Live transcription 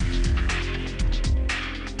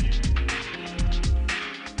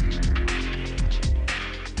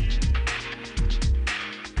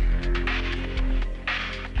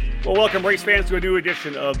Well, welcome, race fans, to a new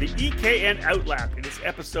edition of the EKN Outlap. It is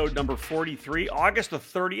episode number 43, August the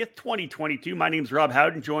 30th, 2022. My name is Rob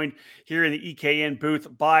Howden, joined here in the EKN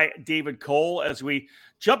booth by David Cole as we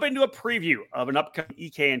jump into a preview of an upcoming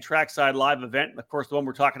EKN Trackside Live event. And of course, the one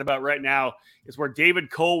we're talking about right now is where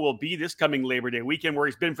David Cole will be this coming Labor Day weekend, where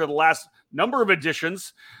he's been for the last number of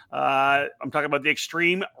editions. I'm talking about the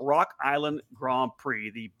Extreme Rock Island Grand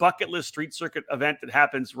Prix, the bucket list street circuit event that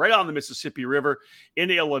happens right on the Mississippi River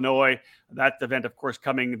in Illinois. That event, of course,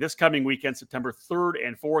 coming this coming weekend, September 3rd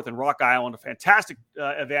and 4th in Rock Island. A fantastic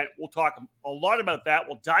event. We'll talk a lot about that.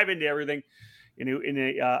 We'll dive into everything in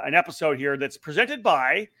an episode here that's presented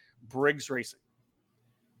by Briggs Racing.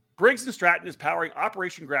 Briggs & Stratton is powering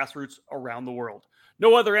Operation Grassroots around the world.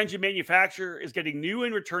 No other engine manufacturer is getting new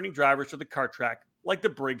and returning drivers to the kart track like the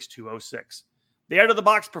Briggs 206. The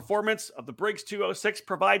out-of-the-box performance of the Briggs 206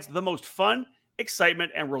 provides the most fun,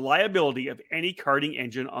 excitement, and reliability of any karting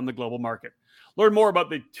engine on the global market. Learn more about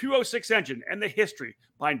the 206 engine and the history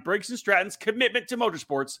behind Briggs & Stratton's commitment to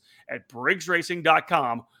motorsports at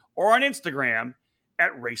briggsracing.com or on Instagram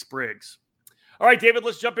at RaceBriggs. All right, David,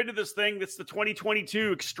 let's jump into this thing. It's the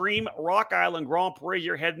 2022 Extreme Rock Island Grand Prix.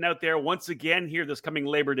 You're heading out there once again here this coming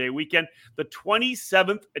Labor Day weekend. The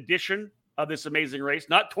 27th edition of this amazing race.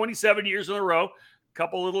 Not 27 years in a row.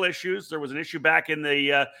 Couple little issues. There was an issue back in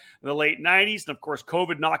the late 90s, and of course,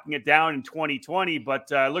 COVID knocking it down in 2020. But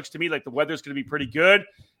it looks to me like the weather's going to be pretty good.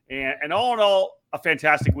 And all in all, a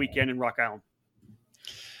fantastic weekend in Rock Island.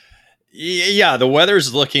 Yeah, the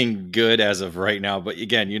weather's looking good as of right now, but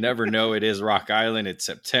again, you never know. It is Rock Island. It's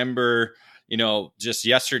September. Just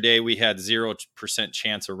yesterday we had 0%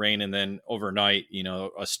 chance of rain, and then overnight,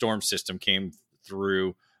 a storm system came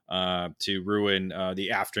through to ruin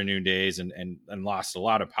the afternoon days and lost a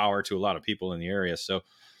lot of power to a lot of people in the area. So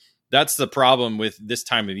that's the problem with this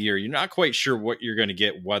time of year. You're not quite sure what you're going to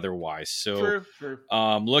get weather-wise. So True.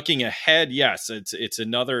 Looking ahead, yes, it's the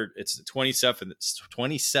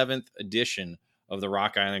 27th edition of the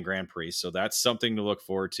Rock Island Grand Prix. So that's something to look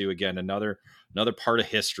forward to. Again, another part of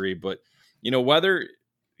history. But, weather,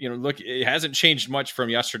 look, it hasn't changed much from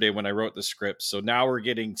yesterday when I wrote the script. So now we're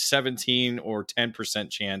getting 17 or 10%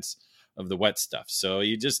 chance of the wet stuff. So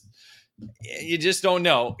you just don't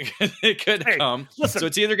know. It could come. Listen, so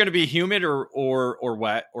it's either going to be humid or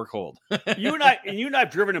wet or cold. you and I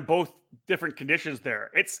have driven in both different conditions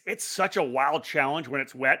there. It's such a wild challenge when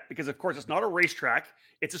it's wet because, of course, it's not a racetrack.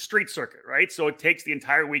 It's a street circuit, right? So it takes the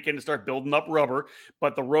entire weekend to start building up rubber,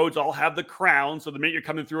 but the roads all have the crown. So the minute you're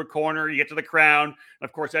coming through a corner, you get to the crown. And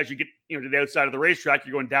of course, as you get to the outside of the racetrack,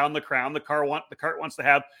 you're going down the crown. The cart wants to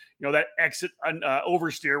have that exit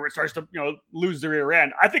oversteer where it starts to lose the rear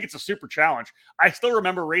end. I think it's a super challenge. I still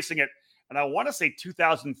remember racing it, and I want to say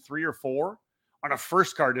 2003 or 4 on a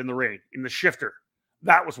first kart in the rain in the shifter.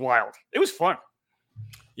 That was wild. It was fun.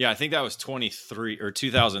 Yeah, I think that was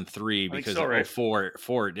 2003 because so, right? 04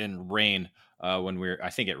 it didn't rain I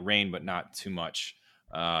think it rained, but not too much.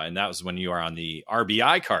 And that was when you are on the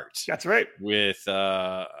RBI cart. That's right. With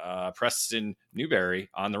Preston Newberry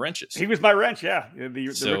on the wrenches. He was my wrench. Yeah. The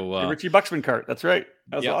Richie Buxman cart. That's right.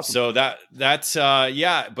 That was awesome. So that's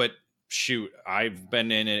but shoot, I've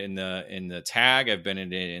been in the tag. I've been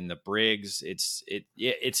in the Briggs. It's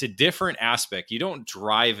a different aspect. You don't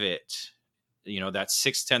drive it. That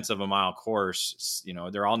 0.6 of a mile course,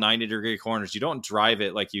 they're all 90-degree corners. You don't drive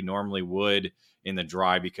it like you normally would in the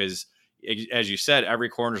dry because, as you said, every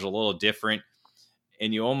corner is a little different.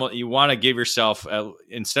 And you want to give yourself,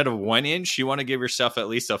 instead of 1 inch, you want to give yourself at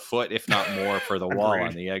least a foot, if not more, for the wall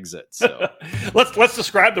on the exit. So let's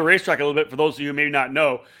describe the racetrack a little bit for those of you who may not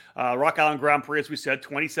know. Rock Island Grand Prix, as we said,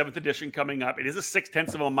 27th edition coming up. It is a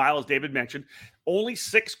 0.6 of a mile, as David mentioned. Only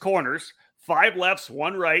 6 corners. 5 lefts,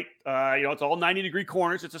 1 right. It's all 90-degree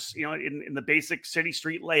corners. It's in the basic city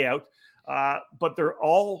street layout, but they're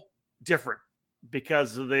all different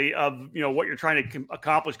because of what you're trying to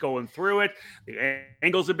accomplish going through it. The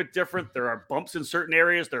angle's a bit different. There are bumps in certain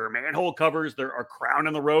areas. There are manhole covers. There are crown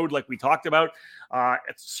in the road, like we talked about.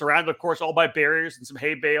 It's surrounded, of course, all by barriers and some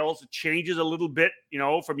hay bales. It changes a little bit,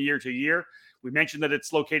 from year to year. We mentioned that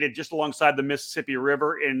it's located just alongside the Mississippi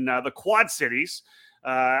River in the Quad Cities.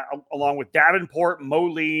 Along with Davenport,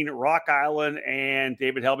 Moline, Rock Island, and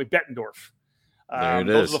David Helby, Bettendorf.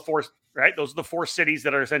 Those are the 4, right? Those are the 4 cities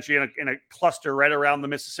that are essentially in a cluster right around the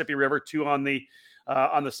Mississippi River. 2 on the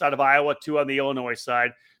side of Iowa, 2 on the Illinois side.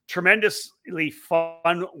 Tremendously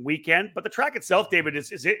fun weekend, but the track itself, David,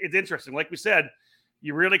 it's interesting. Like we said,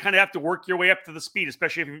 you really kind of have to work your way up to the speed,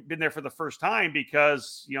 especially if you've been there for the first time,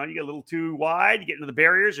 because you get a little too wide, you get into the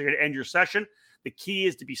barriers, you're going to end your session. The key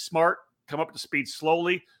is to be smart, come up to speed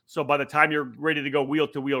slowly. So by the time you're ready to go wheel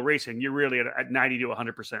to wheel racing, you're really at 90 to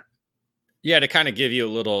 100%. Yeah, to kind of give you a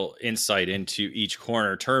little insight into each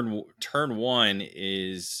corner, turn one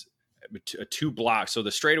is a 2-block. So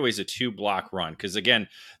the straightaway is a 2-block run. Because again,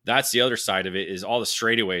 that's the other side of it, is all the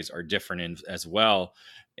straightaways are different as well.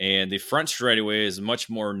 And the front straightaway is much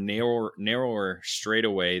more narrower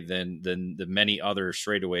straightaway than the many other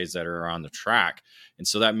straightaways that are on the track. And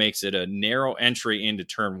so that makes it a narrow entry into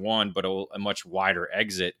turn one, but a much wider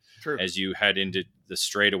exit. True. As you head into the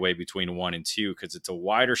straightaway between 1 and 2, because it's a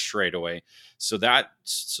wider straightaway. So that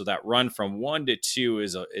run from 1 to 2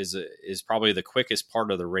 is probably the quickest part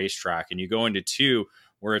of the racetrack. And you go into 2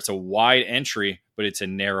 where it's a wide entry, but it's a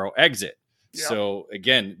narrow exit. Yep. So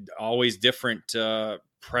again, always different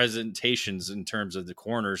presentations in terms of the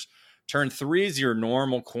corners. Turn 3 is your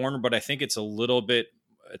normal corner, but I think it's a little bit,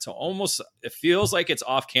 it feels like it's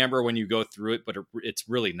off camber when you go through it, but it's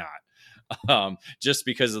really not. Just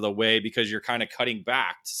because of the way, because you're kind of cutting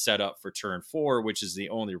back to set up for turn 4, which is the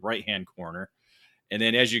only right-hand corner. And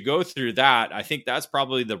then as you go through that, I think that's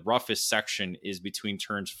probably the roughest section, is between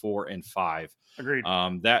turns 4 and 5. Agreed.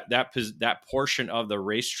 That portion of the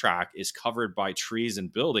racetrack is covered by trees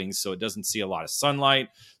and buildings, so it doesn't see a lot of sunlight.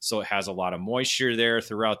 So it has a lot of moisture there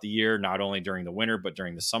throughout the year, not only during the winter, but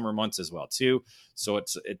during the summer months as well too. So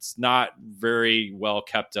it's not very well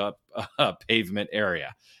kept up pavement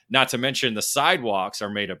area. Not to mention the sidewalks are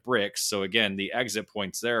made of bricks. So again, the exit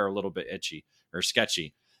points there are a little bit itchy or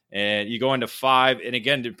sketchy. And you go into 5, and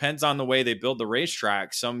again, depends on the way they build the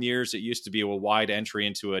racetrack. Some years it used to be a wide entry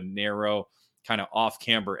into a narrow kind of off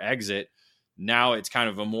camber exit. Now it's kind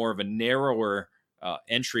of more of a narrower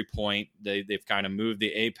entry point. They've kind of moved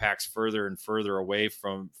the apex further and further away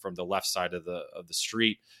from the left side of the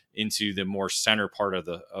street into the more center part of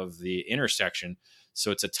the intersection.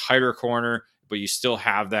 So it's a tighter corner, but you still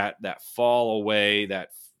have that fall away, that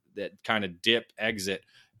kind of dip exit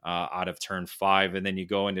out of turn 5. And then you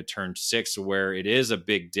go into turn 6 where it is a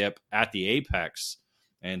big dip at the apex.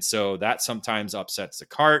 And so that sometimes upsets the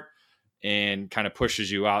cart and kind of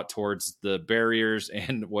pushes you out towards the barriers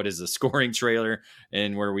and what is the scoring trailer,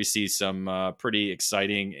 and where we see some pretty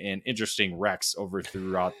exciting and interesting wrecks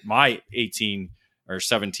throughout my 18 or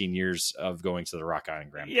 17 years of going to the Rock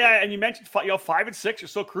Island Grand Prix. Yeah, and you mentioned 5 and 6 are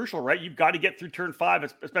so crucial, right? You've got to get through turn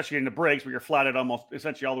 5, especially in the breaks where you're flat out almost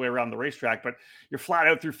essentially all the way around the racetrack. But you're flat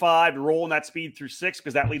out through 5, you're rolling that speed through 6,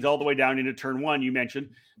 because that leads all the way down into turn 1. You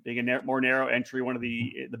mentioned being a more narrow entry, one of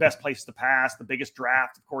the best places to pass, the biggest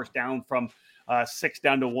draft, of course, down from 6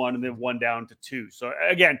 down to 1, and then 1 down to 2. So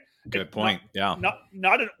again, good point. Not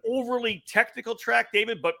an overly technical track,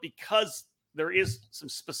 David, but because there is some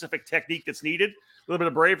specific technique that's needed, a little bit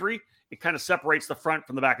of bravery, it kind of separates the front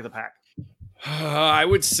from the back of the pack. I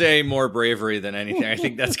would say more bravery than anything. I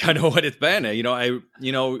think that's kind of what it's been.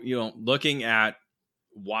 Looking at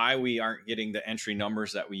why we aren't getting the entry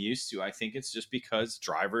numbers that we used to, I think it's just because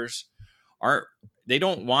drivers they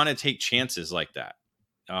don't want to take chances like that.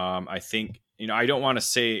 I think, I don't want to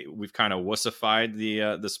say we've kind of wussified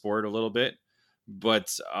the sport a little bit,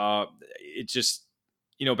 but it just,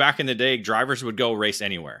 back in the day, drivers would go race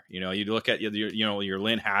anywhere. You'd look at your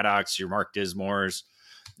Lynn Haddocks, your Mark Dismores,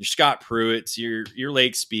 your Scott Pruitts, your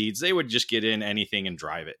Lake Speeds. They would just get in anything and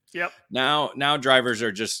drive it. Yep. Now drivers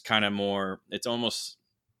are just kind of more. It's almost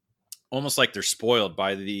like they're spoiled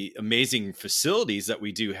by the amazing facilities that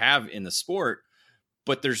we do have in the sport,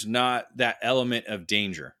 but there's not that element of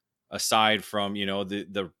danger aside from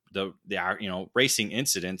the racing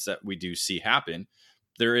incidents that we do see happen.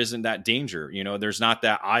 There isn't that danger. There's not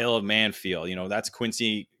that Isle of Man feel. That's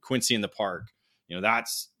Quincy in the Park.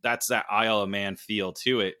 That's that Isle of Man feel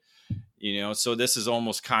to it. So this is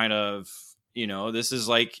almost kind of, this is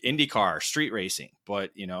like IndyCar street racing,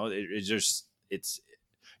 but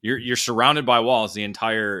you're surrounded by walls the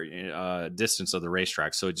entire distance of the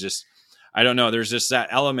racetrack. So it just, I don't know. There's just that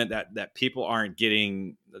element that people aren't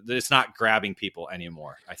getting. It's not grabbing people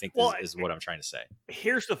anymore, I think is what I'm trying to say.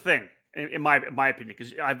 Here's the thing. In my opinion,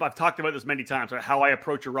 because I've talked about this many times, how I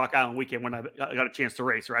approach a Rock Island weekend when I got a chance to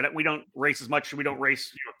race, right? We don't race as much. We don't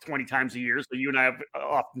race 20 times a year. So you and I have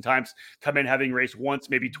oftentimes come in having raced once,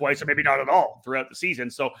 maybe twice, or maybe not at all throughout the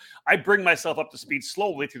season. So I bring myself up to speed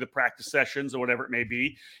slowly through the practice sessions or whatever it may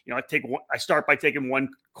be. I start by taking one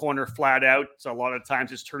corner flat out. So a lot of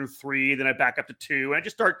times it's turn 3, then I back up to 2, and I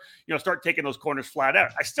just start taking those corners flat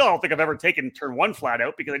out. I still don't think I've ever taken turn 1 flat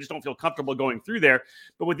out because I just don't feel comfortable going through there.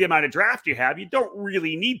 But with the amount of draft you have, you don't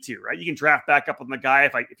really need to, right? You can draft back up on the guy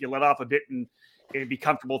if you let off a bit and and be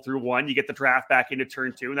comfortable through one. You get the draft back into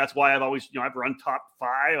turn two. And that's why I've always, I've run top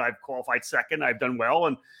 5. I've qualified second. I've done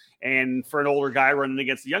well. And for an older guy running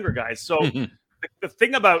against the younger guys. So the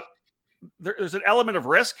thing about there's an element of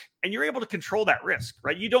risk, and you're able to control that risk,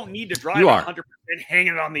 right? You don't need to drive 100%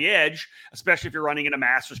 hanging on the edge, especially if you're running in a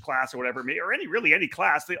master's class or whatever, or any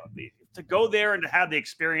class. To go there and to have the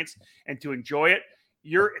experience and to enjoy it,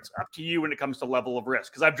 it's up to you when it comes to level of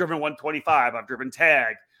risk. Because I've driven 125, I've driven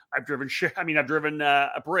tag, I've driven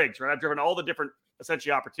a Briggs, right? I've driven all the different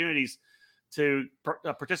essentially opportunities to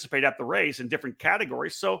participate at the race in different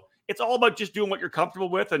categories. So it's all about just doing what you're comfortable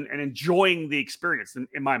with and enjoying the experience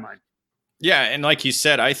in my mind. Yeah, and like you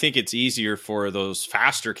said, I think it's easier for those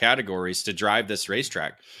faster categories to drive this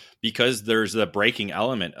racetrack because there's the braking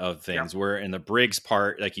element of things. Where in the Briggs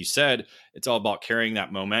part, like you said, it's all about carrying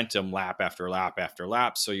that momentum lap after lap after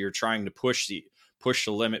lap. So you're trying to push the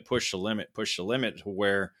limit to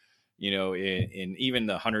where, in even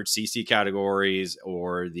the 100cc categories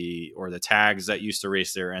or the tags that used to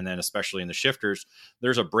race there, and then especially in the shifters,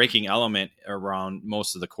 there's a braking element around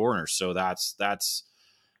most of the corners. So that's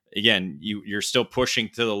again, you're still pushing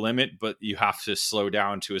to the limit, but you have to slow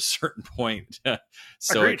down to a certain point.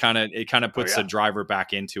 So Agreed. it kind of puts the driver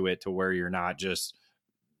back into it to where you're not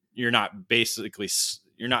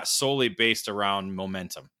solely based around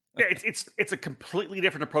momentum. Yeah, it's a completely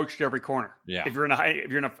different approach to every corner. Yeah. If you're in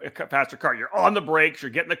a faster car, you're on the brakes,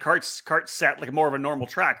 you're getting the cart set like more of a normal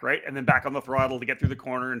track, right? And then back on the throttle to get through the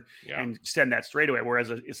corner and extend that straightaway. Whereas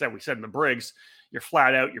we said in the Briggs, you're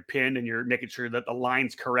flat out, you're pinned, and you're making sure that the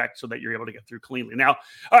line's correct so that you're able to get through cleanly. Now,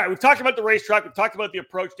 all right, we've talked about the racetrack, we've talked about the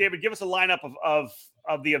approach. David, give us a lineup of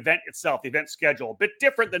the event itself, the event schedule. A bit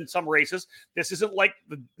different than some races. This isn't like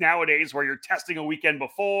nowadays where you're testing a weekend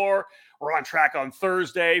before, we're on track on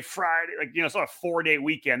Thursday, Friday, it's not a 4-day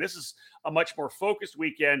weekend. This is a much more focused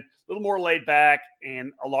weekend, a little more laid back,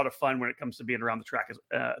 and a lot of fun when it comes to being around the track,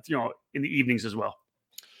 in the evenings as well.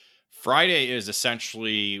 Friday is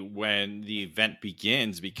essentially when the event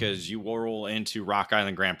begins because you roll into Rock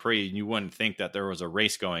Island Grand Prix and you wouldn't think that there was a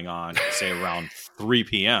race going on, say around 3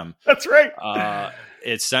 p.m. That's right.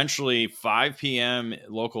 Essentially 5 p.m.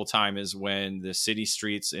 local time is when the city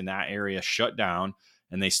streets in that area shut down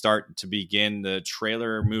and they start to begin the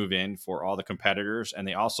trailer move in for all the competitors. And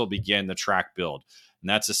they also begin the track build. And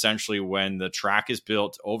that's essentially when the track is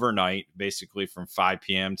built overnight, basically from 5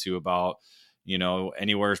 p.m. to about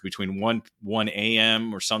anywhere between 1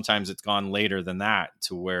 a.m. or sometimes it's gone later than that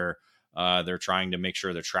to where they're trying to make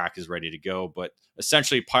sure the track is ready to go. But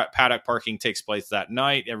essentially paddock parking takes place that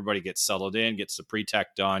night. Everybody gets settled in, gets the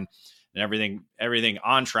pre-tech done, and everything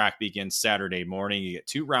on track begins Saturday morning. You get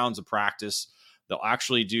 2 rounds of practice. They'll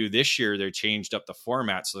actually do this year. They changed up the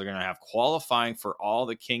format. So they're going to have qualifying for all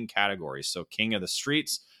the King categories. So King of the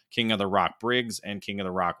Streets, King of the Rock Briggs, and King of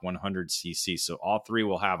the Rock 100cc. So all 3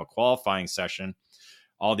 will have a qualifying session.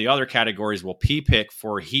 All the other categories will P-pick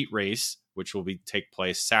for a heat race, which will take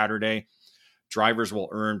place Saturday. Drivers will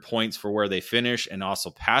earn points for where they finish and also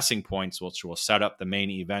passing points, which will set up the main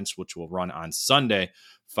events, which will run on Sunday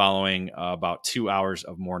following about 2 hours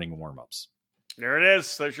of morning warm-ups. There it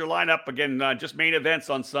is. There's your lineup. Again, just main events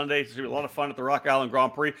on Sunday. It's going to be a lot of fun at the Rock Island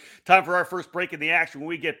Grand Prix. Time for our first break in the action. When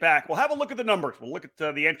we get back, we'll have a look at the numbers. We'll look at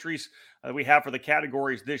the entries that we have for the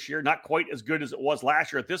categories this year. Not quite as good as it was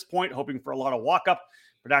last year at this point, hoping for a lot of walk-up.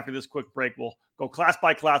 But after this quick break, we'll go class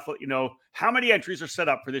by class, let you know how many entries are set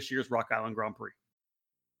up for this year's Rock Island Grand Prix.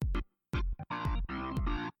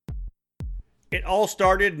 It all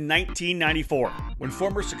started in 1994 when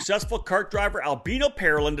former successful kart driver Albino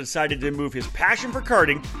Parolin decided to move his passion for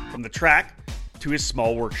karting from the track to his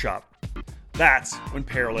small workshop. That's when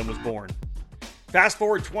Parolin was born. Fast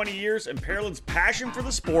forward 20 years and Parolin's passion for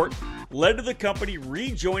the sport led to the company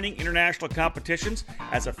rejoining international competitions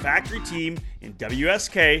as a factory team in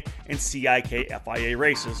WSK and CIK FIA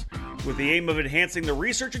races, with the aim of enhancing the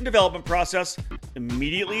research and development process,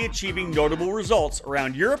 immediately achieving notable results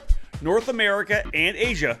around Europe, North America, and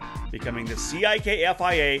Asia, becoming the CIK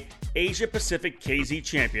FIA Asia Pacific KZ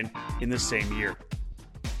champion in the same year.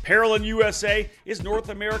 Parolin USA is North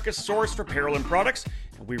America's source for Parolin products,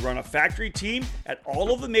 and we run a factory team at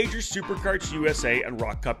all of the major Superkarts USA and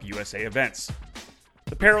Rock Cup USA events.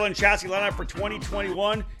 The Parolin chassis lineup for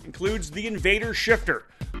 2021 includes the Invader Shifter,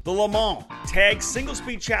 the Le Mans Tag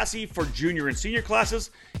single-speed chassis for junior and senior classes,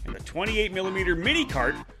 and the 28mm mini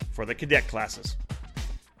kart for the cadet classes.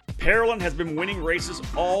 Parolin has been winning races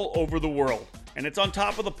all over the world, and it's on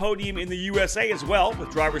top of the podium in the USA as well,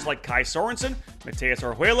 with drivers like Kai Sorensen, Mateus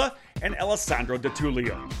Arjuela, and Alessandro De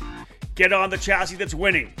Tullio. Get on the chassis that's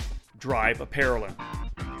winning. Drive a Parolin.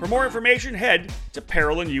 For more information, head to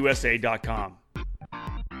ParolinUSA.com.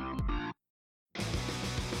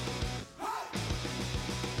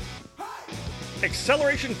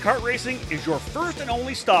 Acceleration Kart Racing is your first and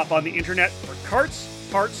only stop on the internet for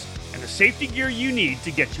karts, parts, and the safety gear you need to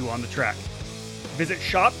get you on the track. Visit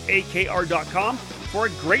shopakr.com for a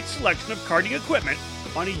great selection of karting equipment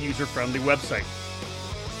on a user-friendly website.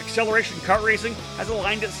 Acceleration Kart Racing has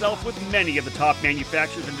aligned itself with many of the top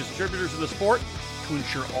manufacturers and distributors in the sport to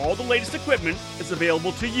ensure all the latest equipment is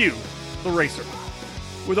available to you, the racer.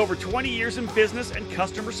 With over 20 years in business and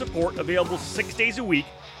customer support available 6 days a week,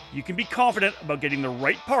 you can be confident about getting the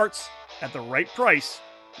right parts at the right price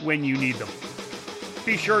when you need them.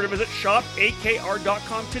 Be sure to visit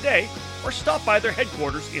shopakr.com today or stop by their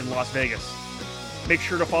headquarters in Las Vegas. Make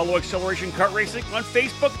sure to follow Acceleration Kart Racing on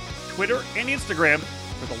Facebook, Twitter, and Instagram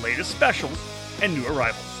for the latest specials and new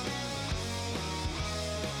arrivals.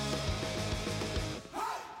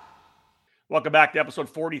 Welcome back to episode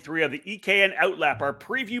 43 of the EKN Outlap, our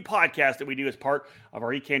preview podcast that we do as part of our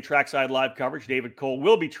EKN Trackside Live coverage. David Cole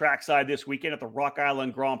will be trackside this weekend at the Rock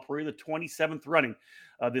Island Grand Prix, the 27th running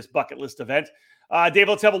of this bucket list event. Dave,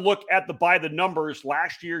 let's have a look at by the numbers.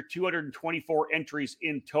 Last year, 224 entries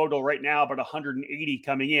in total. Right now, about 180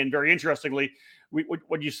 coming in. Very interestingly, what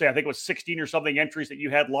did you say? I think it was 16 or something entries that you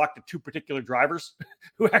had locked to two particular drivers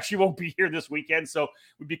who actually won't be here this weekend. So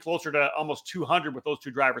we'd be closer to almost 200 with those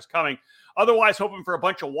two drivers coming. Otherwise, hoping for a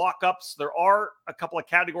bunch of walk-ups. There are a couple of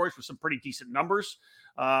categories with some pretty decent numbers,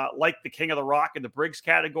 like the King of the Rock and the Briggs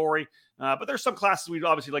category. But there's some classes we'd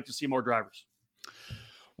obviously like to see more drivers.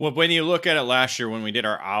 Well, when you look at it last year, when we did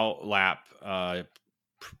our Outlap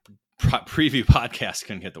preview podcast,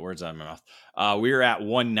 couldn't get the words out of my mouth. We were at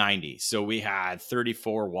 190. So we had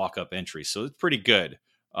 34 walk-up entries. So it's pretty good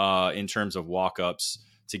in terms of walk-ups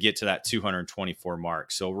to get to that 224 mark.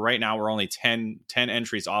 So right now we're only 10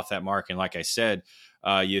 entries off that mark. And like I said,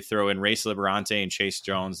 you throw in Race Liberante and Chase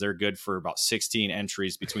Jones, they're good for about 16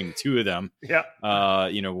 entries between the two of them. Yeah.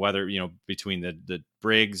 Whether, between the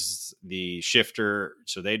Briggs, the Shifter,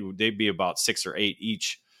 so they'd be about 6 or 8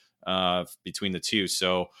 each between the two.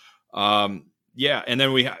 So, yeah. And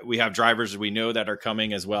then we have drivers we know that are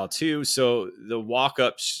coming as well too. So the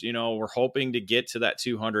walk-ups, we're hoping to get to that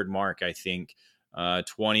 200 mark. I think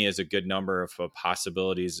 20 is a good number of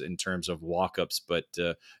possibilities in terms of walk-ups. But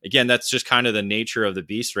again, that's just kind of the nature of the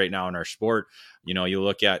beast right now in our sport. You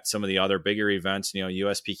look at some of the other bigger events,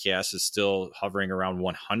 USPKS is still hovering around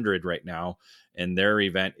 100 right now. And their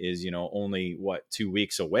event is, only 2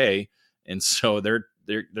 weeks away. And so they're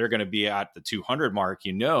going to be at the 200 mark,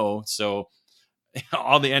 so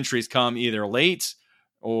all the entries come either late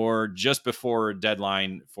or just before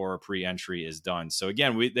deadline for a pre-entry is done. So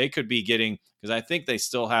again, they could be getting, because I think they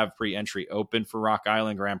still have pre-entry open for Rock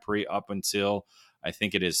Island Grand Prix up until I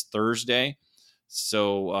think it is Thursday.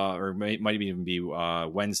 So, or might even be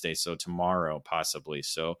Wednesday. So tomorrow possibly.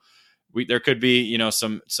 So there could be,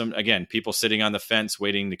 some, again, people sitting on the fence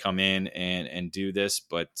waiting to come in and do this.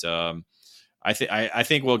 But I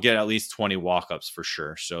think we'll get at least 20 walk-ups for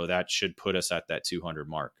sure. So that should put us at that 200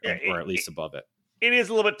 mark, or at least above it. It is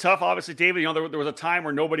a little bit tough, obviously, David. There was a time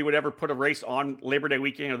where nobody would ever put a race on Labor Day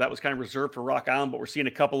weekend. That was kind of reserved for Rock Island, but we're seeing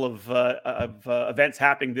a couple of events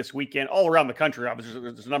happening this weekend all around the country. Obviously,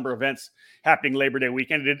 there's a number of events happening Labor Day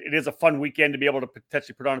weekend. It is a fun weekend to be able to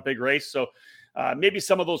potentially put on a big race. So maybe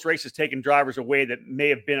some of those races taking drivers away that may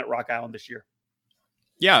have been at Rock Island this year.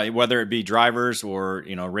 Yeah, whether it be drivers or,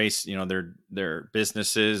 race, their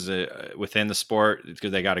businesses within the sport,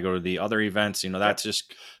 because they got to go to the other events, that's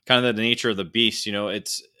just kind of the nature of the beast.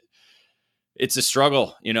 It's a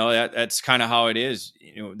struggle, that's kind of how it is.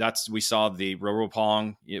 We saw the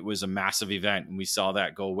Roropong, it was a massive event, and we saw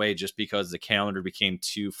that go away just because the calendar became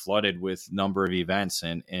too flooded with number of events.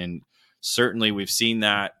 And certainly we've seen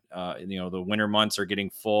that, the winter months are getting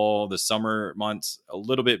full, the summer months a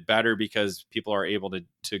little bit better because people are able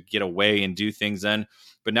to get away and do things then.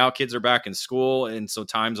 But now kids are back in school, and so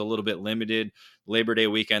time's a little bit limited. Labor Day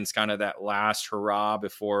weekend's kind of that last hurrah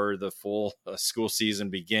before the full school season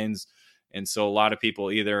begins. And so a lot of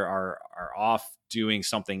people either are off doing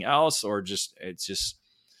something else, or it's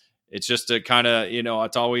just a kind of,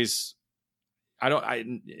 it's always,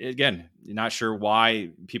 again, not sure why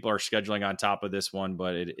people are scheduling on top of this one,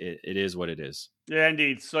 but it is what it is. Yeah,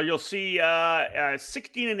 indeed. So you'll see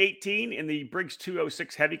 16 and 18 in the Briggs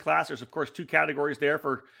 206 heavy class. There's, of course, two categories there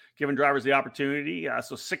for giving drivers the opportunity.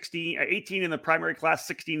 So 18 in the primary class,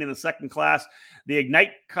 16 in the second class. The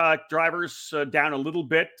Ignite drivers down a little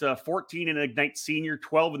bit, 14 in Ignite Senior,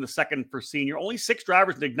 12 in the second for Senior. Only 6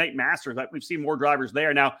 drivers in Ignite Masters. We've seen more drivers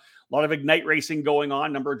there. Now, a lot of Ignite racing going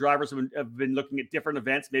on. A number of drivers have been looking at different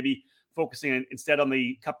events, maybe focusing instead on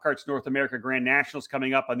the Cup Karts North America Grand Nationals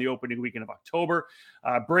coming up on the opening weekend of October.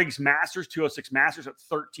 Briggs Masters, 206 Masters at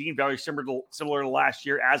 13, very similar to last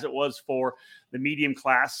year as it was for the medium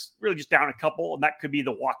class, really just down a couple, and that could be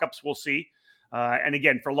the walk-ups we'll see. And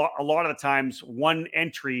again, for a lot of the times, one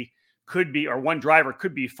entry could be, or one driver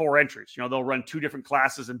could be 4 entries. They'll run 2 different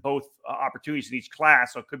classes in both opportunities in each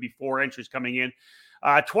class, so it could be 4 entries coming in.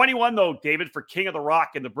 21, though, David, for King of the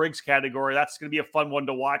Rock in the Briggs category. That's going to be a fun one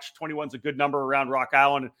to watch. 21's a good number around Rock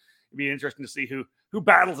Island. It'd be interesting to see who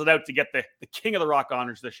battles it out to get the King of the Rock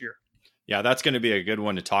honors this year. Yeah, that's going to be a good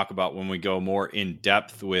one to talk about when we go more in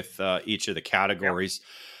depth with each of the categories.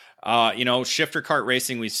 Yep. Shifter kart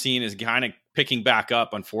racing we've seen is kind of picking back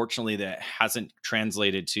up. Unfortunately, that hasn't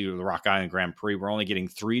translated to the Rock Island Grand Prix. We're only getting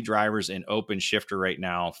 3 drivers in open shifter right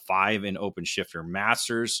now, 5 in open shifter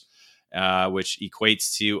masters. Which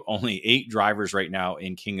equates to only 8 drivers right now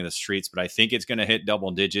in King of the Streets. But I think it's going to hit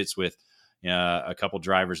double digits with a couple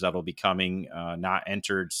drivers that'll be coming, not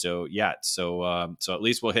entered so yet. So at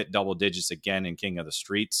least we'll hit double digits again in King of the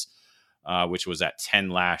Streets, which was at 10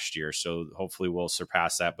 last year. So hopefully we'll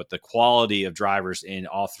surpass that. But the quality of drivers in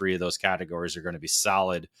all 3 of those categories are going to be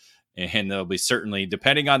solid. And they'll be certainly,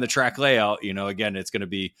 depending on the track layout, again, it's going to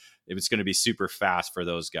be super fast for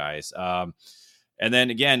those guys. And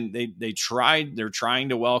then again, they're trying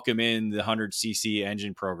to welcome in the 100cc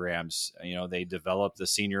engine programs. They developed the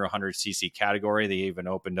senior 100cc category. They even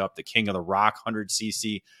opened up the King of the Rock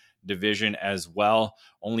 100cc division as well.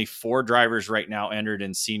 Only 4 drivers right now entered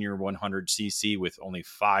in senior 100cc, with only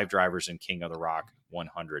 5 drivers in King of the Rock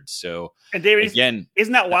 100. So, and David, again,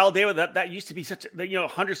 isn't that wild, David? That used to be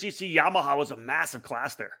 100cc Yamaha was a massive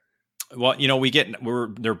class there. Well,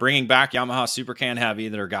 they're bringing back Yamaha Super Can Heavy.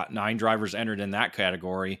 That got 9 drivers entered in that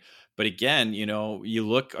category. But again, you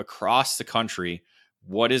look across the country,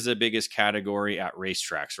 what is the biggest category at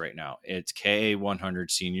racetracks right now? It's KA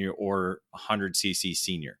 100 senior or 100cc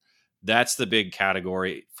senior. That's the big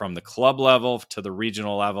category from the club level to the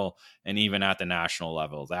regional level and even at the national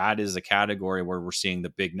level. That is a category where we're seeing the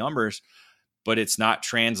big numbers. But it's not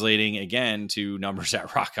translating again to numbers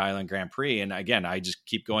at Rock Island Grand Prix. And again, I just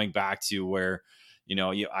keep going back to where,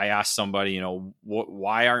 I asked somebody,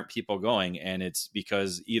 why aren't people going? And it's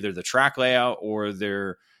because either the track layout or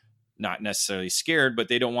they're not necessarily scared, but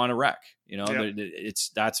they don't want to wreck. Yep.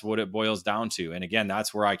 That's what it boils down to. And again,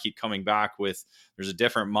 that's where I keep coming back with, there's a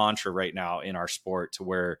different mantra right now in our sport to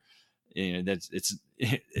where,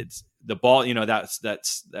 it's the ball, that's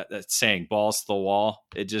saying balls to the wall.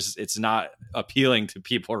 It's not appealing to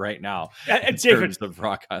people right now in terms of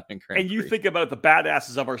Rock Island Grand Prix. And you think about the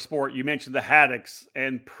badasses of our sport. You mentioned the Haddocks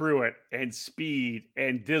and Pruitt and Speed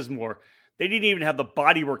and Dismore. They didn't even have the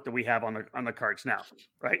body work that we have on the carts now,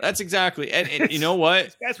 right? That's exactly. And you know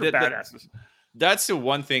what? That's for badasses. That's the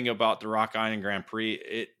one thing about the Rock Island Grand Prix.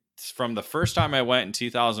 It's from the first time I went in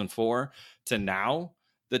 2004 to now.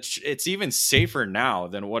 It's even safer now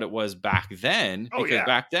than what it was back then, because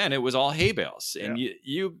back then it was all hay bales, and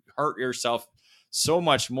you hurt yourself so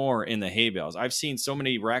much more in the hay bales. I've seen so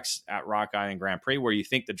many wrecks at Rock Island Grand Prix where you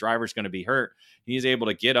think the driver's going to be hurt. He's able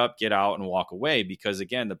to get up, get out, and walk away because,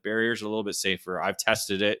 again, the barriers are a little bit safer. I've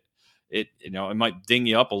tested it. It might ding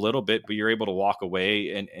you up a little bit, but you're able to walk away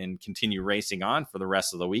and continue racing on for the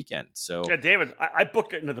rest of the weekend. So, yeah, David, I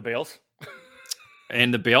booked it into the bales.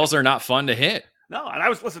 And the bales are not fun to hit. No, and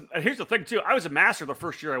and here's the thing too. I was a master the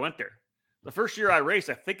first year I went there. The first year I raced,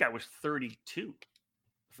 I think I was 32.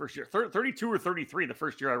 First year, 32 or 33. The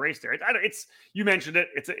first year I raced there. You mentioned it.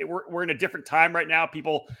 We're in a different time right now.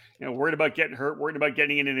 People, worried about getting hurt, worried about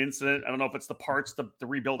getting in an incident. I don't know if it's the parts to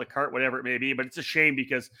rebuild a cart, whatever it may be. But it's a shame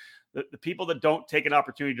because the people that don't take an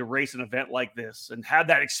opportunity to race an event like this and have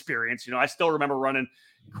that experience. I still remember running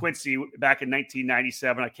Quincy back in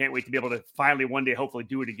 1997. I can't wait to be able to finally one day hopefully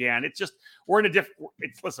do it again. It's just we're in a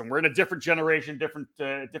different generation,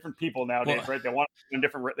 different people nowadays, right? They want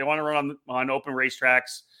to run on open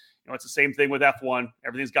racetracks. It's the same thing with F1.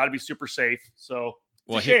 Everything's got to be super safe. So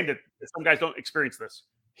it's a shame that some guys don't experience this.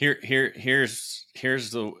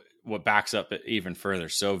 Here's what backs up it even further.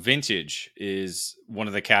 So vintage is one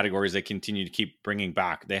of the categories they continue to keep bringing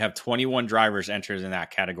back. They have 21 drivers entered in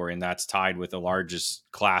that category, and that's tied with the largest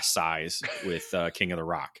class size with King of the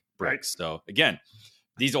Rock Briggs. Right. So again,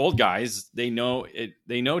 these old guys, they know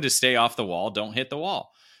to stay off the wall. Don't hit the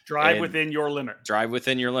wall. Drive within your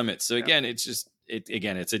limit. So again,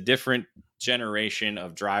 it's a different generation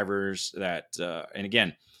of drivers that, and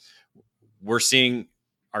again, we're seeing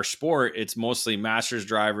our sport, it's mostly masters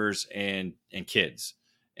drivers and kids.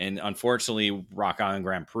 And unfortunately, Rock Island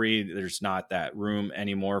Grand Prix, there's not that room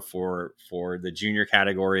anymore for the junior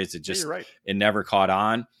categories. It never caught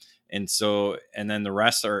on. And so, and then the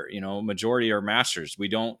rest are, majority are masters. We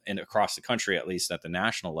don't, and across the country, at least at the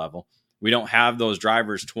national level, we don't have those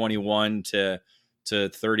drivers 21 to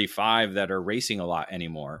 35 that are racing a lot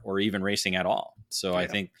anymore, or even racing at all. So I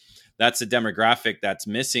think that's a demographic that's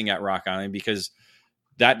missing at Rock Island, because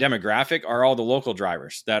that demographic are all the local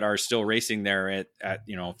drivers that are still racing there at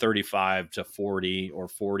 35 to 40 or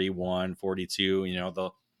 41, 42,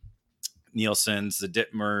 the Nielsen's, the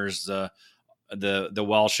Dittmers, the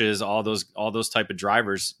Welshes, all those type of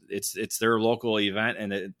drivers. It's their local event,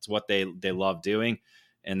 and it's what they love doing.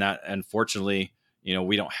 And that, unfortunately,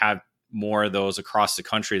 we don't have more of those across the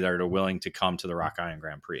country that are willing to come to the Rock Island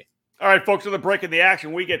Grand Prix. All right, folks, with the break in the action,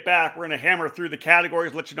 when we get back, we're going to hammer through the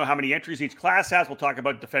categories, let you know how many entries each class has. We'll talk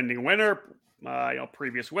about defending winner,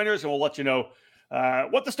 previous winners, and we'll let you know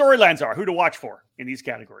what the storylines are, who to watch for in these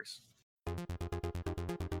categories.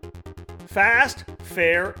 Fast,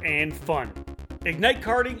 fair, and fun. Ignite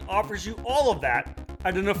Karting offers you all of that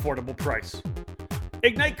at an affordable price.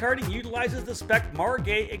 Ignite Karting utilizes the spec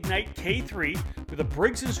Margay Ignite K3 with a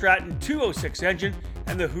Briggs & Stratton 206 engine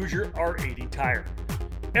and the Hoosier R80 tire.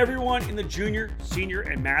 Everyone in the junior, senior,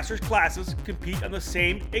 and masters classes compete on the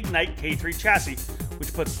same Ignite K3 chassis,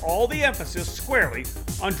 which puts all the emphasis squarely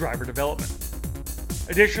on driver development.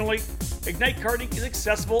 Additionally, Ignite Karting is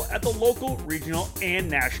accessible at the local, regional, and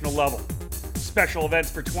national level. Special events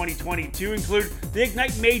for 2022 include the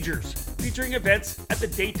Ignite Majors, featuring events at the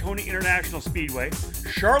Daytona International Speedway,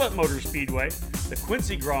 Charlotte Motor Speedway, the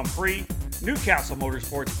Quincy Grand Prix, Newcastle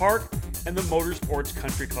Motorsports Park, and the Motorsports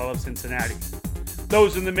Country Club of Cincinnati.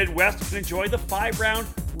 Those in the Midwest can enjoy the 5-round,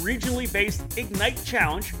 regionally based Ignite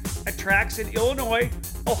Challenge at tracks in Illinois,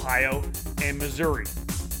 Ohio, and Missouri.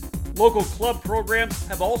 Local club programs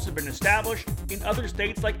have also been established in other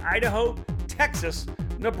states like Idaho, Texas,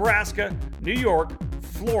 Nebraska, New York,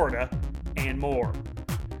 Florida, and more.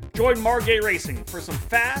 Join Margay Racing for some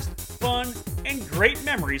fast, fun, and great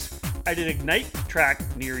memories at an Ignite track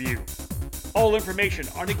near you. All information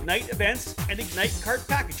on Ignite events and Ignite kart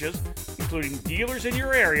packages, including dealers in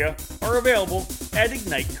your area, are available at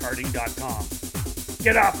ignitekarting.com.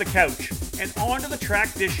 Get off the couch and onto the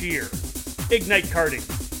track this year. Ignite Karting.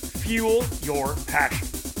 Fuel your passion.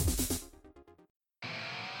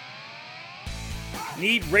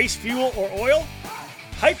 Need race fuel or oil?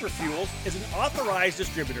 Hyperfuels is an authorized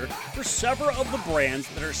distributor for several of the brands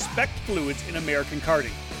that are spec fluids in American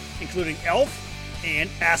karting, including Elf and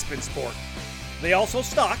Aspen Sport. They also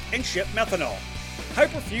stock and ship methanol.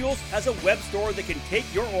 Hyperfuels has a web store that can take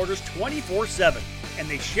your orders 24/7, and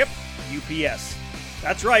they ship UPS.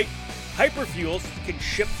 That's right, Hyperfuels can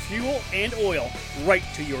ship fuel and oil right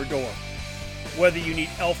to your door. Whether you need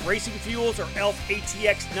Elf Racing Fuels or Elf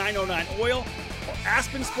ATX 909 oil, or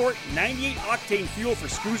Aspen Sport 98 octane fuel for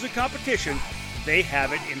SCUSA competition, they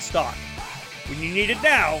have it in stock. When you need it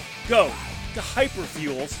now, go to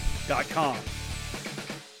hyperfuels.com.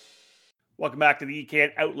 Welcome back to the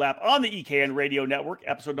EKN Outlap on the EKN Radio Network,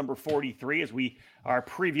 episode number 43, as we are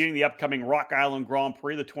previewing the upcoming Rock Island Grand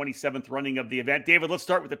Prix, the 27th running of the event. David, let's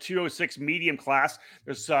start with the 206 medium class.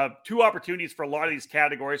 There's two opportunities for a lot of these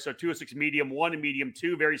categories. So 206 medium 1 and medium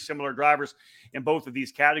 2, very similar drivers in both of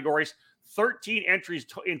these categories. 13 entries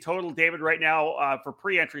in total, David, right now for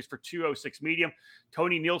pre-entries for 206 medium.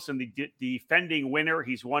 Tony Nielsen, the defending winner.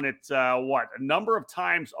 He's won it, a number of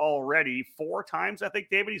times already. 4 times, I think,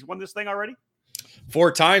 David, he's won this thing already?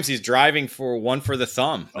 4 times. He's driving for one for the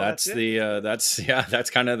thumb. Oh, that's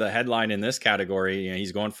kind of the headline in this category.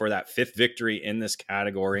 He's going for that 5th victory in this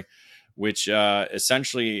category, which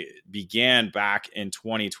essentially began back in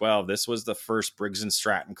 2012. This was the first Briggs &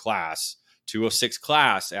 Stratton class, 206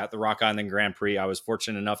 class at the Rock Island Grand Prix. I was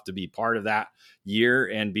fortunate enough to be part of that year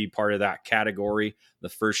and be part of that category the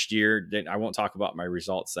first year. I won't talk about my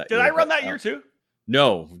results that year. Did I run that year too?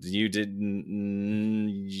 No, you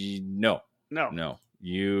didn't. No.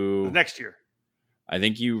 You next year. I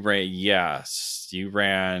think you ran. Yes, you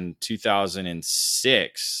ran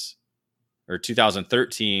 2006 or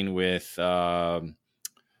 2013 with Brian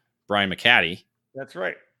McCaddy. That's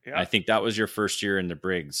right. Yeah, I think that was your first year in the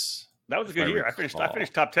Briggs. That was a good year. I finished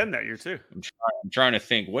top 10 that year too. I'm trying to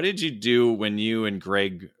think. What did you do when you and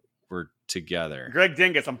Greg were together? Greg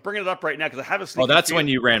Dingus. I'm bringing it up right now because I have a sneaky that's when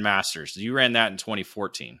you ran Masters. You ran that in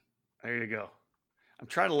 2014. There you go. I'm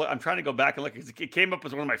trying to go back and look. It came up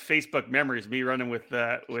as one of my Facebook memories. Me running with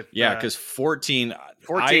because 14.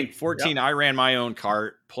 I ran my own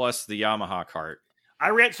kart plus the Yamaha kart. I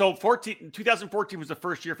ran 2014 was the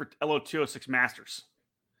first year for LO206 Masters.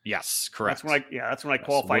 Yes, correct. That's when I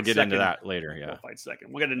qualified. We'll get into that later. Yeah, qualified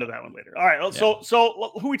second. We'll get into that one later. All right. So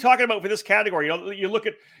who are we talking about for this category? You look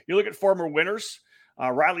at former winners.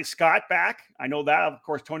 Riley Scott back. I know that. Of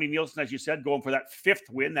course, Tony Nielsen, as you said, going for that 5th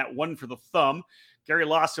win, that one for the thumb. Gary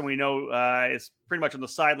Lawson, we know, is pretty much on the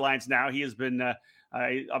sidelines now. He has been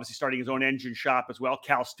obviously starting his own engine shop as well.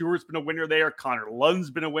 Cal Stewart's been a winner there. Connor Lund's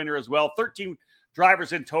been a winner as well. 13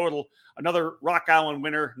 drivers in total. Another Rock Island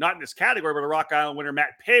winner, not in this category, but a Rock Island winner,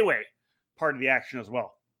 Matt Payway, part of the action as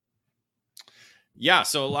well. Yeah,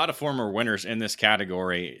 so a lot of former winners in this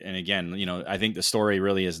category, and again, I think the story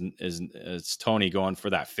really is Tony going for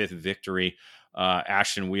that 5th victory.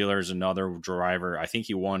 Ashton Wheeler's another driver. I think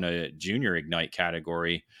he won a junior Ignite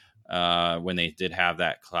category when they did have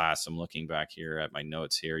that class. I'm looking back here at my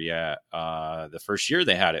notes here. Yeah, the first year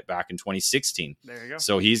they had it back in 2016. There you go.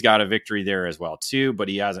 So he's got a victory there as well too, but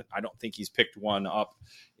he hasn't. I don't think he's picked one up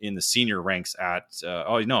in the senior ranks at.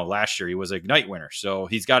 Last year he was an Ignite winner. So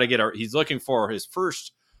he's got to he's looking for his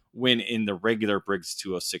first win in the regular Briggs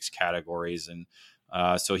 206 categories, and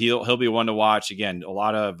so he'll be one to watch. Again, a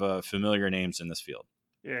lot of familiar names in this field.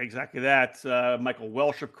 Yeah, exactly that. Michael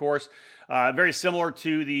Welsh, of course, very similar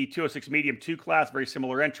to the 206 Medium 2 class, very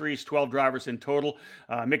similar entries, 12 drivers in total.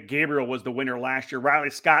 Mick Gabriel was the winner last year. Riley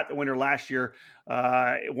Scott, the winner last year,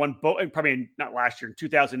 won both, probably not last year, in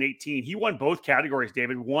 2018. He won both categories,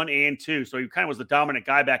 David, 1 and 2. So he kind of was the dominant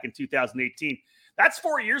guy back in 2018. That's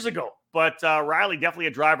 4 years ago. But Riley, definitely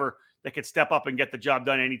a driver that could step up and get the job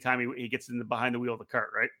done anytime he gets behind the wheel of the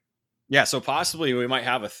cart, right? Yeah, so possibly we might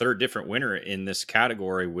have a third different winner in this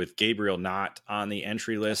category with Gabriel not on the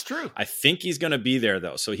entry list. That's true. I think he's going to be there,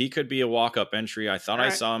 though. So he could be a walk-up entry. I thought I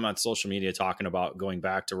saw him on social media talking about going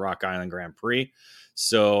back to Rock Island Grand Prix.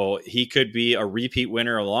 So he could be a repeat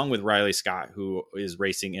winner along with Riley Scott, who is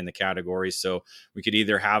racing in the category. So we could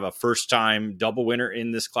either have a first-time double winner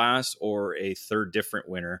in this class or a third different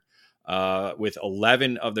winner. With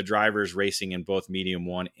 11 of the drivers racing in both medium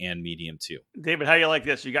 1 and medium 2. David, how do you like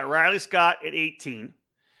this? You got Riley Scott at 18,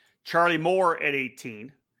 Charlie Moore at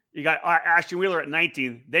 18. You got Ashton Wheeler at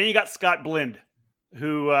 19. Then you got Scott Blind,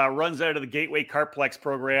 who runs out of the Gateway Carplex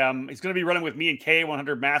program. He's going to be running with me in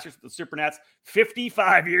K100 Masters at the Supernats,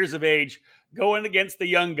 55 years of age, going against the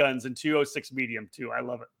young guns in 206 medium 2. I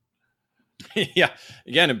love it. Yeah,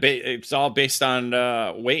 again, it's all based on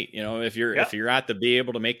weight. If you're at be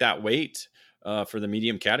able to make that weight for the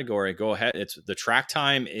medium category, go ahead. It's the track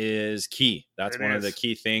time is key. That's one of the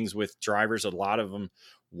key things with drivers. A lot of them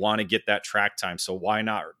want to get that track time. So why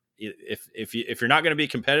not? If you're not going to be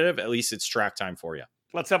competitive, at least it's track time for you.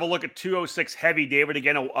 Let's have a look at 206 heavy, David.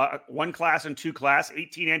 Again, a 1 class and 2 class,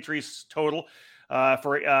 18 entries total.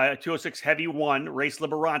 For 206 Heavy 1, Race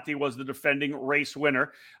Liberanti was the defending race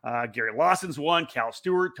winner. Gary Lawson's won, Cal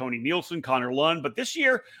Stewart, Tony Nielsen, Connor Lund. But this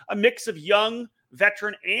year, a mix of young,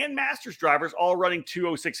 veteran, and Masters drivers all running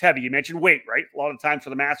 206 Heavy. You mentioned weight, right? A lot of times for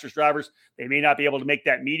the Masters drivers, they may not be able to make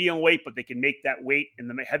that medium weight, but they can make that weight in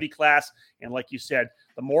the heavy class. And like you said,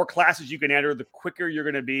 the more classes you can enter, the quicker you're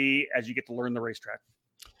going to be as you get to learn the racetrack.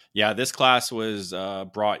 Yeah, this class was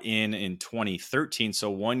brought in 2013. So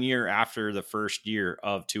 1 year after the first year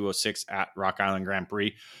of 206 at Rock Island Grand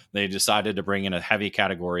Prix, they decided to bring in a heavy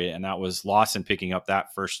category, and that was Lawson picking up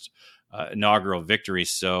that first inaugural victory.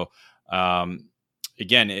 So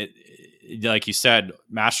again, like you said,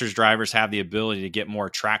 Masters drivers have the ability to get more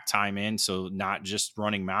track time in. So not just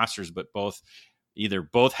running Masters, but both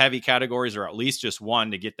heavy categories or at least just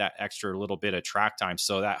one to get that extra little bit of track time.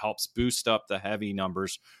 So that helps boost up the heavy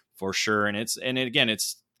numbers for sure. And it's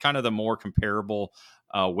kind of the more comparable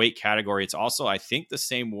weight category. It's also, I think, the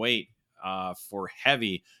same weight for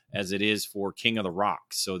heavy as it is for King of the Rock.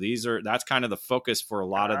 So that's kind of the focus for a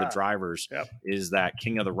lot of the drivers. Yep. Is that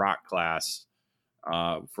King of the Rock class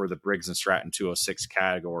for the Briggs and Stratton 206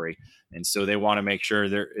 category. And so they want to make sure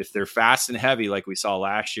if they're fast and heavy, like we saw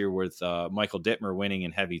last year with Michael Dittmer winning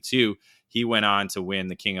in heavy 2, he went on to win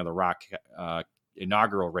the King of the Rock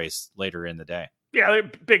inaugural race later in the day. Yeah,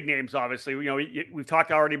 they're big names, obviously. We've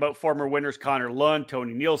talked already about former winners, Connor Lund,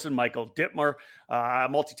 Tony Nielsen, Michael Dittmer,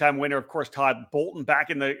 multi-time winner, of course, Todd Bolton back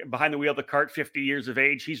behind the wheel of the cart, 50 years of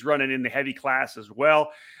age. He's running in the heavy class as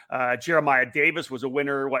well. Jeremiah Davis was a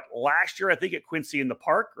winner, last year, I think, at Quincy in the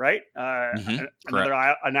Park, right? Another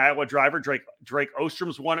an Iowa driver. Drake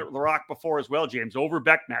Ostrom's won at the Rock before as well. James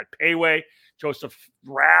Overbeck, Matt Payway, Joseph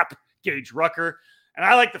Rapp, Gage Rucker. And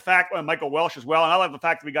I like the fact, Michael Welsh as well. And I like the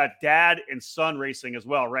fact that we got dad and son racing as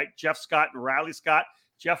well, right? Jeff Scott and Riley Scott.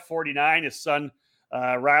 Jeff, 49, his son,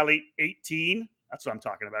 Riley, 18. That's what I'm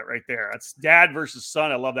talking about right there. That's dad versus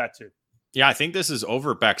son. I love that too. Yeah, I think this is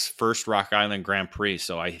Overbeck's first Rock Island Grand Prix.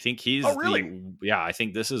 So I think he's really? I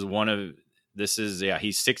think this is one of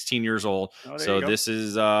he's 16 years old. Oh, So this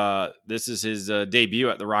is his debut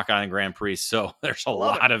at the Rock Island Grand Prix. So there's a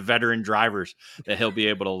lot of veteran drivers that he'll be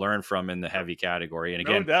able to learn from in the heavy category. And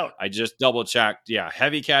again, no doubt. I just double checked. Yeah,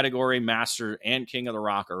 heavy category, Master and King of the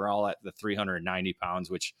Rock are all at the 390 pounds,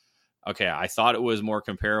 which, okay, I thought it was more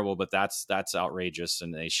comparable, but that's outrageous,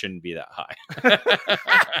 and they shouldn't be that high.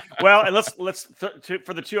 Well, and let's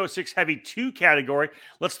for the 206 heavy 2 category,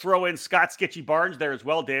 let's throw in Scott Sketchy Barnes there as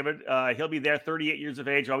well, David. He'll be there, 38 years of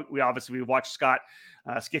age. We watched Scott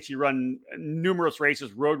Sketchy run numerous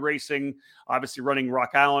races, road racing, obviously running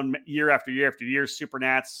Rock Island year after year after year,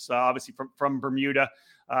 Supernats, obviously from Bermuda.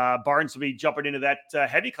 Barnes will be jumping into that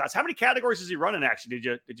heavy class. How many categories is he running? Actually,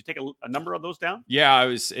 did you take a number of those down? Yeah,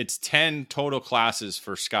 it's 10 total classes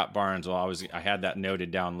for Scott Barnes. Well, I had that noted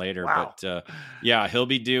down later, wow. But yeah, he'll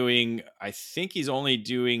be doing. I think he's only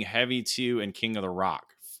doing heavy 2 and King of the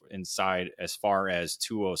Rock inside as far as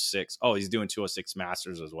 206. Oh, he's doing 206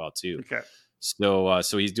 Masters as well too. Okay. So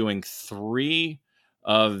he's doing 3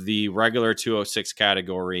 of the regular 206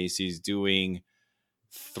 categories. He's doing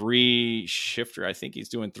 3 shifter. I think he's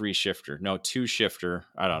doing 3 shifter. No, 2 shifter.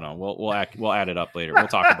 I don't know. We'll add it up later. We'll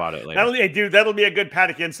talk about it later. That'll be a good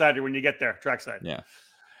Paddock Insider when you get there, trackside.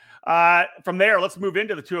 Yeah. From there, let's move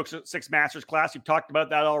into the 206 Masters class. You've talked about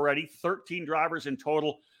that already. 13 drivers in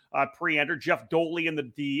total pre-entered. Jeff Dolian,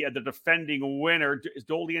 the defending winner. Is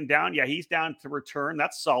Dolian down? Yeah, he's down to return.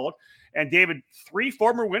 That's solid. And David, 3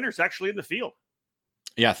 former winners actually in the field.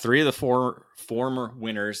 Yeah, 3 of the 4 former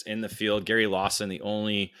winners in the field. Gary Lawson, the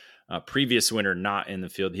only previous winner not in the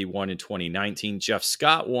field. He won in 2019. Jeff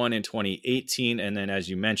Scott won in 2018. And then, as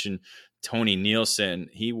you mentioned, Tony Nielsen,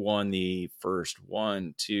 he won the first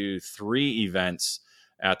 1, 2, 3 events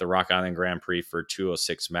at the Rock Island Grand Prix for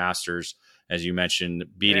 206 Masters. As you mentioned,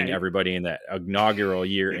 beating everybody in that inaugural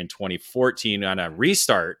year in 2014 on a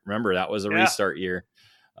restart. Remember, that was a restart year.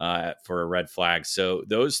 For a red flag. So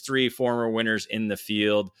those 3 former winners in the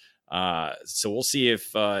field. So we'll see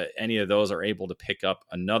if any of those are able to pick up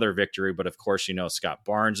another victory. But of course, Scott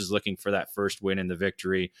Barnes is looking for that first win in the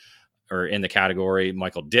victory or in the category.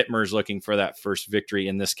 Michael Dittmer is looking for that first victory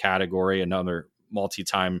in this category, another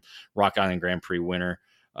multi-time Rock Island Grand Prix winner.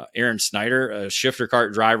 Aaron Snyder, a shifter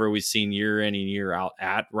kart driver we've seen year in and year out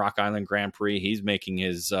at Rock Island Grand Prix. He's making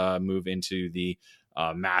his move into the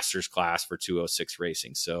Masters class for 206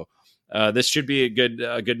 racing. So this should be a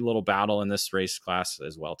good little battle in this race class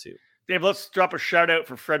as well too. Dave, let's drop a shout out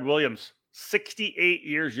for Fred Williams, 68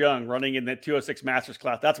 years young, running in that 206 Masters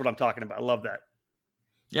class. That's what I'm talking about. I love that.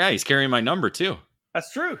 Yeah, he's carrying my number too.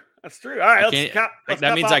 That's true. All right,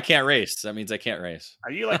 that means I can't race. That means I can't race.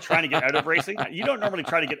 Are you like trying to get out of racing? You don't normally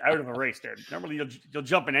try to get out of a race, dude. Normally you'll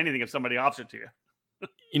jump in anything if somebody offers it to you.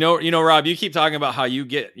 You know, Rob, you keep talking about how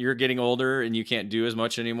you're getting older and you can't do as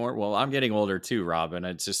much anymore. Well, I'm getting older too, Rob. And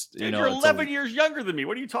it's just, Dude, you're 11 years younger than me.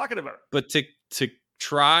 What are you talking about? But to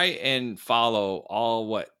try and follow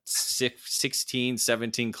all 16,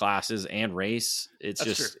 17 classes and race, it's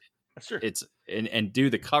That's true. It's and do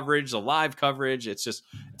the coverage, the live coverage. It's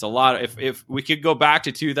a lot. If we could go back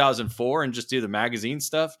to 2004 and just do the magazine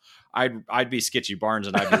stuff, I'd be Sketchy Barnes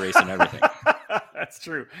and I'd be racing everything. That's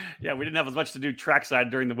true. Yeah, we didn't have as much to do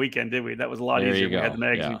trackside during the weekend, did we? That was a lot easier. We had the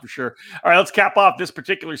magazine for sure. All right, let's cap off this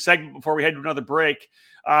particular segment before we head to another break.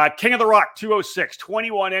 King of the Rock 206,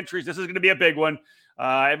 21 entries. This is going to be a big one.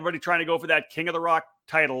 Everybody trying to go for that King of the Rock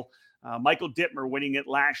title. Michael Dittmer winning it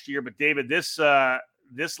last year. But David,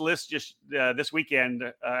 this list just this weekend,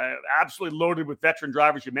 absolutely loaded with veteran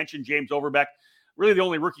drivers. You mentioned James Overbeck, really the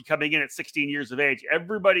only rookie coming in at 16 years of age.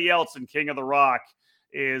 Everybody else in King of the Rock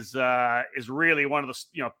is really one of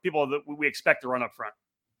the people that we expect to run up front.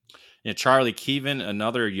 Yeah, Charlie Keevan,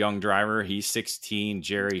 another young driver. He's 16.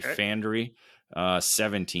 Jerry Fandery,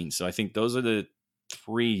 17. So I think those are the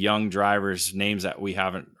 3 young drivers' names that we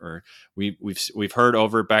haven't, or we've heard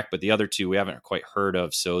Overbeck, but the other 2 we haven't quite heard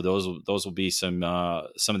of. So those will be some of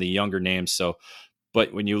the younger names. So,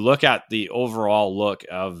 but when you look at the overall look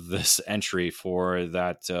of this entry for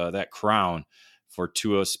that crown for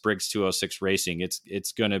Briggs 206 Racing,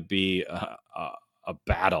 it's going to be a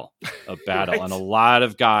battle, right. And a lot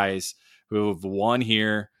of guys who have won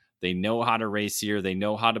here. They know how to race here. They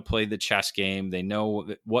know how to play the chess game. They know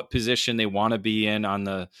what position they want to be in on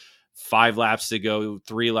the 5 laps to go,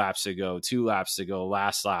 3 laps to go, 2 laps to go,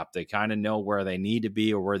 last lap. They kind of know where they need to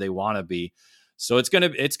be or where they want to be. So it's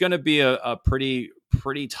gonna be a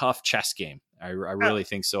pretty tough chess game. I really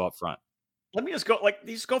think so up front. Let me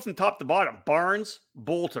just go from top to bottom. Barnes,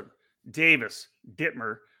 Bolton, Davis,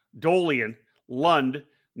 Dittmer, Dolian, Lund,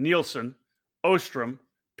 Nielsen, Ostrom,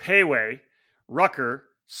 Payway, Rucker,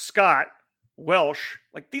 Scott, Welsh.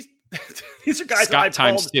 Like these These are guys Scott that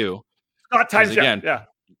times two. Scott times again,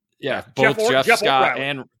 yeah. Both Jeff Scott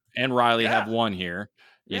Riley. and Riley have won here.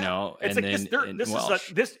 You know, it's and like then this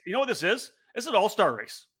is this. You know what this is? It's an all-star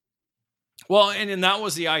race. Well, and that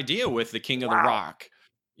was the idea with the King of the Rock,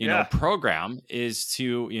 program is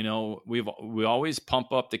to, we always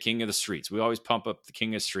pump up the King of the Streets. We always pump up the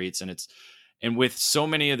King of Streets. And with so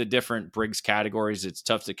many of the different Briggs categories, it's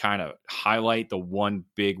tough to kind of highlight the one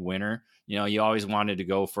big winner. You always wanted to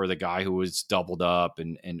go for the guy who was doubled up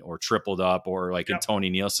or tripled up, or like in Tony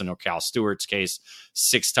Nielsen or Cal Stewart's case,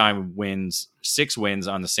 6 wins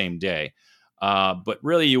on the same day. But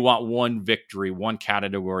really, you want one victory, one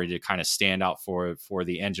category to kind of stand out for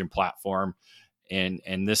the engine platform, and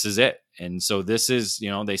this is it. And so this is,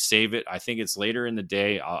 they save it. I think it's later in the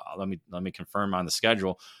day. Let me confirm on the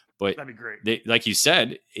schedule. But that'd be great. Like you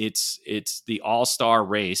said, it's the all-star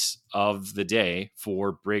race of the day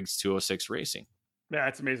for Briggs 206 Racing. Yeah,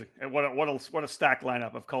 it's amazing. And what a stacked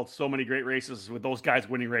lineup. I've called so many great races with those guys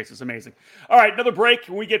winning races. Amazing. All right, another break.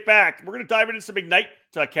 When we get back, we're going to dive into some Ignite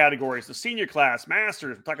categories, the senior class,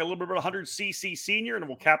 Masters. We'll talk a little bit about 100cc senior, and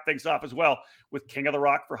we'll cap things off as well with King of the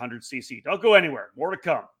Rock for 100cc. Don't go anywhere. More to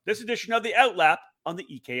come. This edition of the Outlap on the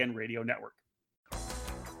EKN Radio Network.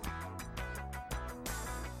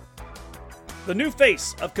 The new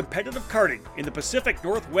face of competitive karting in the Pacific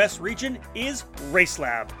Northwest region is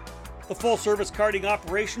RaceLab. The full-service karting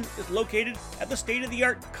operation is located at the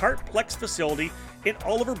state-of-the-art Kartplex facility in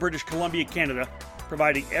Oliver, British Columbia, Canada,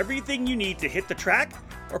 providing everything you need to hit the track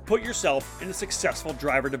or put yourself in a successful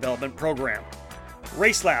driver development program.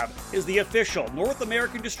 RaceLab is the official North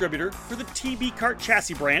American distributor for the TB Kart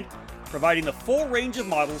chassis brand, providing the full range of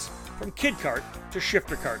models from kid kart to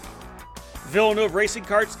shifter kart. Villeneuve Racing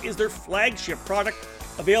Karts is their flagship product,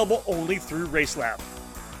 available only through RaceLab.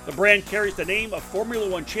 The brand carries the name of Formula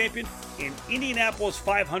One champion and Indianapolis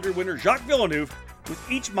 500 winner Jacques Villeneuve,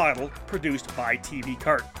 with each model produced by TB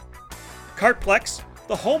Kart. Kartplex,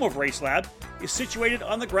 the home of RaceLab, is situated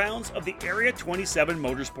on the grounds of the Area 27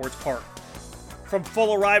 Motorsports Park. From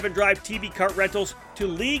full arrive and drive TB Kart rentals to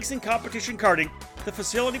leagues and competition karting, the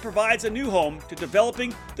facility provides a new home to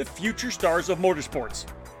developing the future stars of motorsports,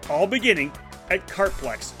 all beginning at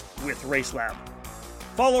Kartplex with RaceLab.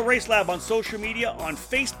 Follow RaceLab on social media on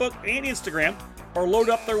Facebook and Instagram, or load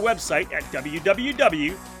up their website at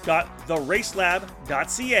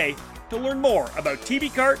www.theracelab.ca to learn more about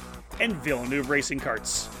TB Kart and Villeneuve Racing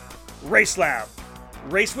Karts. RaceLab.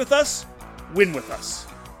 Race with us, win with us.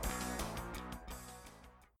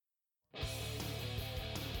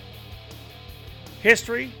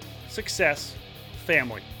 History, success,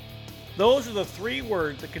 family. Those are the 3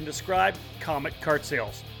 words that can describe Comet Kart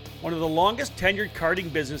Sales, one of the longest tenured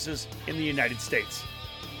karting businesses in the United States.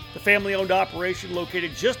 The family-owned operation,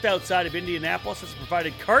 located just outside of Indianapolis, has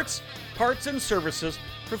provided karts, parts, and services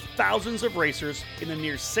for thousands of racers in the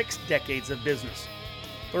near 6 decades of business.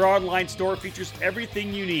 Their online store features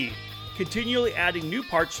everything you need, continually adding new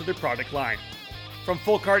parts to their product line. From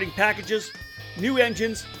full karting packages, new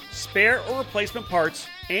engines, spare or replacement parts,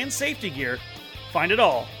 and safety gear, find it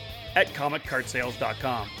all at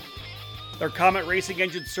CometKartSales.com. Their Comet Racing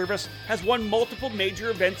Engine service has won multiple major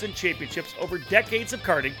events and championships over decades of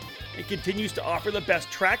karting and continues to offer the best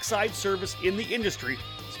trackside service in the industry,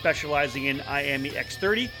 specializing in IAME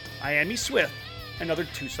X30, IAME Swift, and other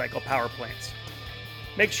 2-cycle power plants.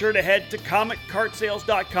 Make sure to head to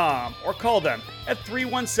CometKartSales.com or call them at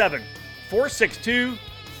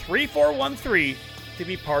 317-462-3413 to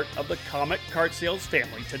be part of the Comet Kart Sales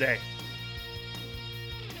family today.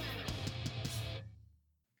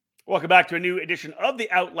 Welcome back to a new edition of the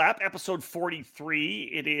Outlap, episode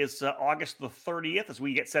 43. It is August the 30th as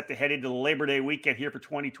we get set to head into the Labor Day weekend here for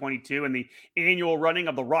 2022 and the annual running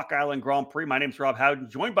of the Rock Island Grand Prix. My name is Rob Howden,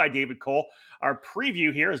 joined by David Cole. Our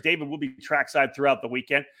preview here, as David will be trackside throughout the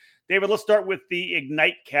weekend. David, let's start with the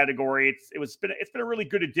Ignite category. It's been a really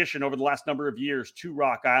good addition over the last number of years to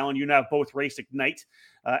Rock Island. You now both race Ignite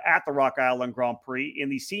at the Rock Island Grand Prix. In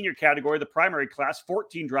the senior category, the primary class,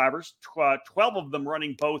 14 drivers, 12 of them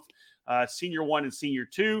running both Senior 1 and Senior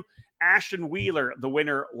 2. Ashton Wheeler, the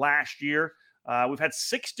winner last year. We've had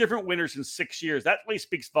 6 different winners in 6 years. That really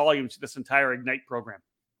speaks volumes to this entire Ignite program.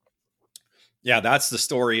 Yeah, that's the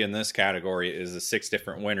story in this category, is the 6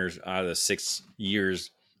 different winners out of the 6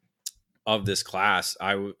 years of this class.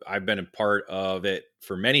 I've been a part of it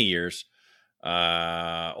for many years,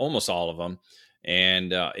 almost all of them.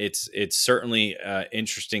 And it's certainly an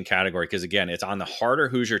interesting category because, again, it's on the harder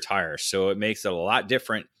Hoosier tires. So it makes it a lot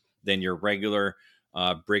different than your regular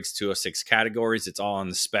Briggs 206 categories. It's all on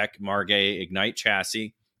the spec Margay Ignite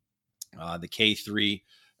chassis, the K3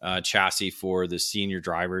 chassis for the senior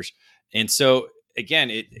drivers. And so again,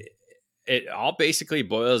 it all basically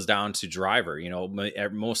boils down to driver.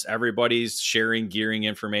 Most everybody's sharing gearing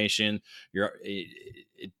information.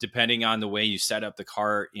 Depending on the way you set up the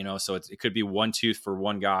cart, so it could be one tooth for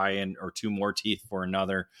one guy or two more teeth for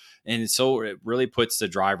another. And so it really puts the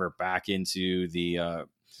driver back into the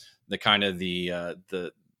kind of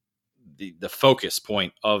the focus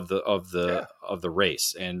point of the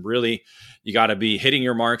race. And really, you got to be hitting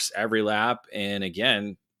your marks every lap. And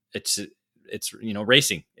again, it's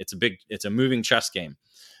racing. It's a moving chess game.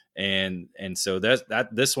 And so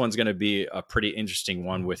this one's going to be a pretty interesting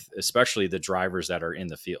one with especially the drivers that are in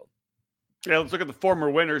the field. Yeah, let's look at the former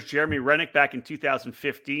winners. Jeremy Rennick back in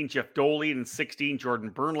 2015, Jeff Doley in 16,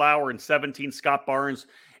 Jordan Bernlauer in 17, Scott Barnes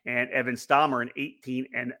and Evan Stammer in 18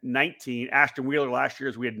 and 19. Ashton Wheeler last year,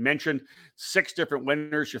 as we had mentioned, 6 different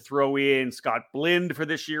winners. You throw in Scott Blind for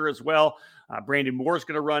this year as well. Brandon Moore is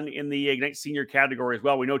going to run in the Ignite Senior category as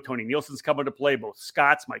well. We know Tony Nielsen's coming to play, both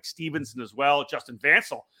Scott's, Mike Stevenson as well, Justin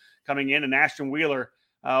Vansel coming in, and Ashton Wheeler.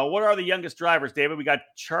 What are the youngest drivers, David? We got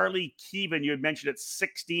Charlie Keevan, you had mentioned at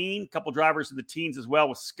 16, a couple drivers in the teens as well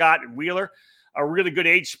with Scott and Wheeler. A really good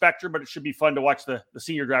age spectrum, but it should be fun to watch the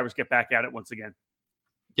senior drivers get back at it once again.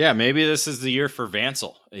 Yeah, maybe this is the year for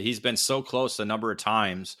Vansel. He's been so close a number of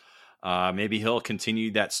times. Maybe he'll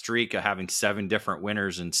continue that streak of having 7 different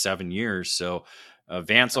winners in 7 years. So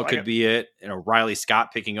Vansel could be it. Riley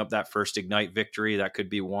Scott picking up that first Ignite victory. That could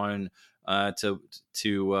be one to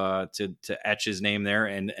etch his name there,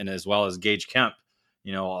 and as well as Gage Kemp,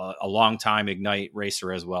 a longtime Ignite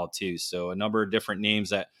racer as well too. So a number of different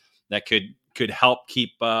names that could help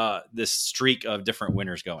keep this streak of different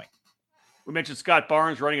winners going. We mentioned Scott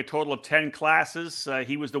Barnes running a total of 10 classes.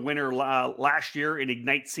 He was the winner last year in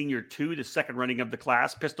Ignite Senior 2, the second running of the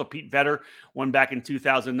class. Pistol Pete Vetter won back in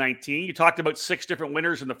 2019. You talked about 6 different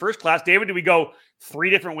winners in the first class. David, do we go 3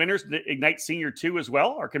 different winners in Ignite Senior 2 as well,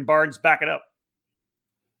 or can Barnes back it up?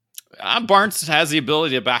 Barnes has the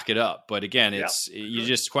ability to back it up, but again, you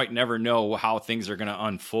just quite never know how things are going to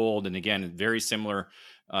unfold. And again, very similar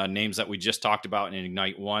names that we just talked about in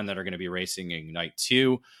Ignite 1 that are going to be racing in Ignite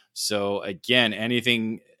 2. So again,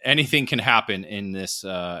 anything can happen in these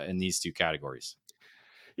 2 categories.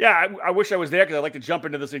 Yeah, I wish I was there because I'd like to jump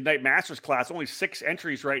into this Ignite Masters class. Only 6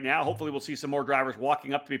 entries right now. Hopefully we'll see some more drivers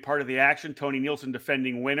walking up to be part of the action. Tony Nielsen,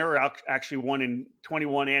 defending winner, actually won in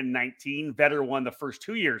 21 and 19. Vetter won the first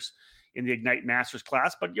 2 years in the Ignite Masters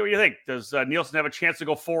class. But what do you think? Does Nielsen have a chance to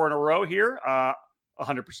go 4 in a row here?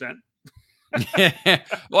 100%.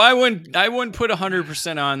 Well, I wouldn't put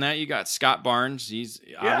 100% on that. You got Scott Barnes. He's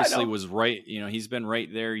obviously was right. He's been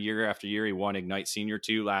right there year after year. He won Ignite Senior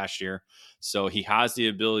 2 last year. So he has the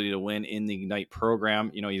ability to win in the Ignite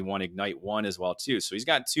program. He won Ignite 1 as well too. So he's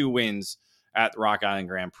got 2 wins at the Rock Island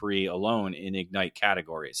Grand Prix alone in Ignite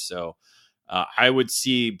categories. So I would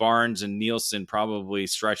see Barnes and Nielsen probably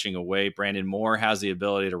stretching away. Brandon Moore has the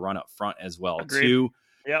ability to run up front as well too.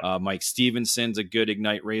 Yep. Mike Stevenson's a good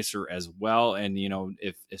Ignite racer as well. And,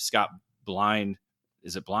 if Scott Blind,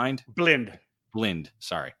 is it Blind? Blind.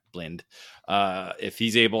 If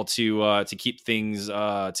he's able to keep things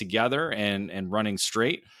together and running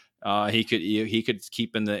straight, he could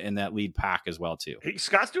keep in that lead pack as well too.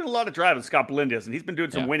 Scott's doing a lot of driving. Scott Blind is, and he's been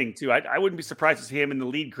doing some winning too. I wouldn't be surprised to see him in the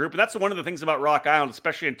lead group. And that's one of the things about Rock Island,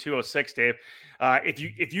 especially in 206, Dave.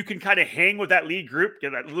 If you can kind of hang with that lead group,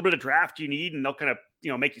 get that little bit of draft you need, and they'll kind of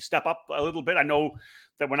make you step up a little bit. I know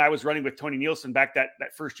that when I was running with Tony Nielsen back that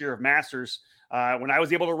first year of Masters, when I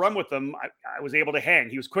was able to run with him, I was able to hang.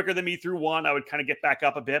 He was quicker than me through 1. I would kind of get back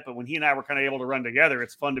up a bit, but when he and I were kind of able to run together,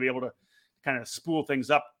 it's fun to be able to kind of spool things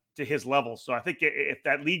up to his level. So I think if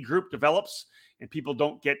that lead group develops and people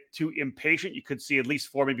don't get too impatient, you could see at least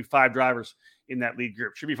 4, maybe 5 drivers in that lead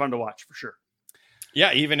group. Should be fun to watch for sure.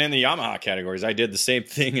 Yeah, even in the Yamaha categories, I did the same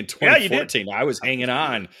thing in 2014. I was hanging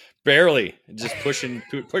on, barely, just pushing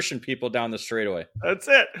people down the straightaway. That's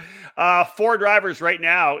it. 4 drivers right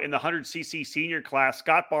now in the 100cc senior class: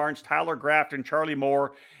 Scott Barnes, Tyler Grafton, Charlie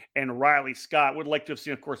Moore, and Riley Scott. Would like to have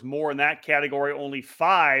seen, of course, more in that category. Only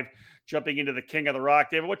 5 jumping into the King of the Rock.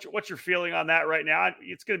 David, what's your feeling on that right now?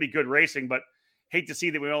 It's going to be good racing, but hate to see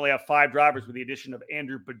that we only have 5 drivers with the addition of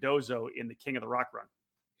Andrew Bedozo in the King of the Rock run.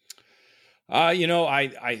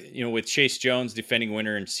 With Chase Jones, defending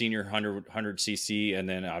winner in senior 100cc, and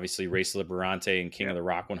then obviously Race Liberante and King of the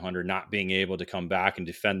Rock 100 not being able to come back and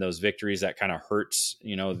defend those victories, that kind of hurts,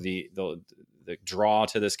 the draw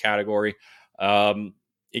to this category.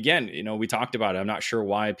 Again, we talked about it. I'm not sure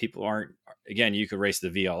why people aren't. Again, you could race the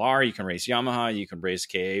VLR, you can race Yamaha, you can race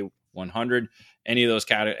KA 100. Any of those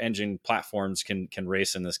engine platforms can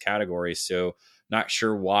race in this category. So Not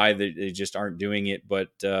sure why they just aren't doing it, but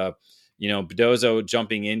Bedozo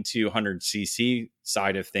jumping into 100cc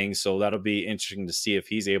side of things, so that'll be interesting to see if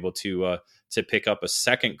he's able to pick up a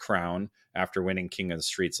second crown after winning King of the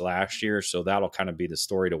Streets last year. So that'll kind of be the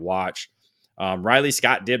story to watch. Riley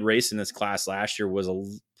Scott did race in this class last year,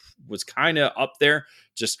 was kind of up there,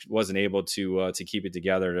 just wasn't able to keep it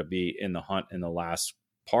together to be in the hunt in the last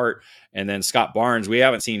part. And then Scott Barnes, we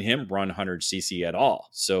haven't seen him run 100cc at all,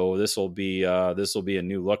 so this will be a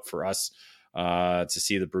new look for us to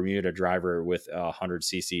see the Bermuda driver with a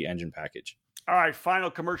 100cc engine package. All right,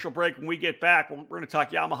 final commercial break. When we get back, we're going to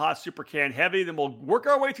talk Yamaha Super Can Heavy. Then we'll work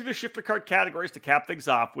our way through the shifter kart categories to cap things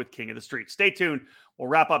off with King of the Street. Stay tuned. We'll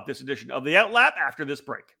wrap up this edition of the Outlap after this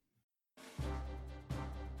break.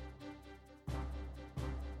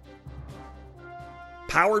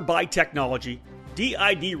 Powered by technology,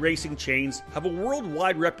 DID racing chains have a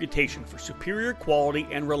worldwide reputation for superior quality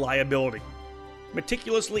and reliability.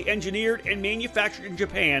 Meticulously engineered and manufactured in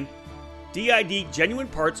Japan, DID Genuine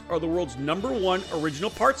Parts are the world's #1 original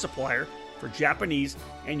parts supplier for Japanese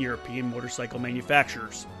and European motorcycle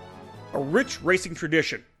manufacturers. A rich racing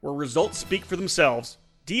tradition where results speak for themselves,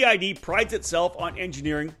 DID prides itself on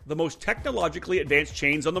engineering the most technologically advanced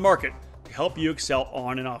chains on the market to help you excel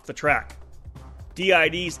on and off the track.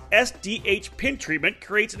 DID's SDH pin treatment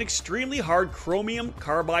creates an extremely hard chromium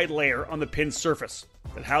carbide layer on the pin surface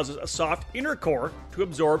that houses a soft inner core to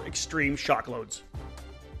absorb extreme shock loads.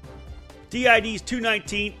 DID's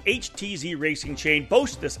 219 HTZ racing chain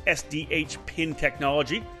boasts this SDH pin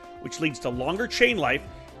technology, which leads to longer chain life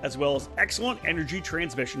as well as excellent energy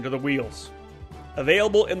transmission to the wheels.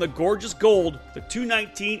 Available in the gorgeous gold, the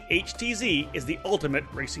 219 HTZ is the ultimate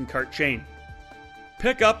racing kart chain.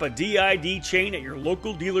 Pick up a DID chain at your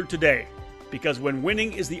local dealer today, because when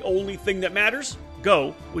winning is the only thing that matters,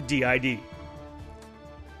 go with DID.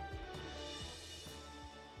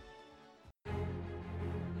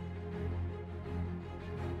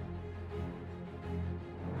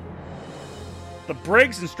 The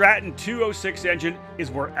Briggs & Stratton 206 engine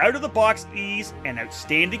is where out-of-the-box ease and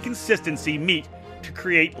outstanding consistency meet to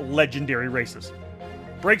create legendary races.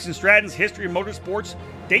 Briggs & Stratton's history in motorsports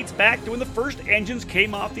dates back to when the first engines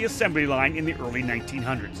came off the assembly line in the early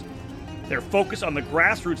 1900s. Their focus on the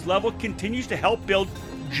grassroots level continues to help build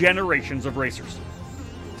generations of racers.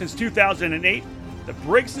 Since 2008, the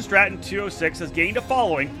Briggs & Stratton 206 has gained a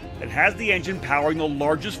following that has the engine powering the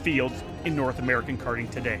largest fields in North American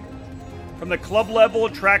karting today. From the club level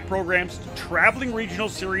of track programs to traveling regional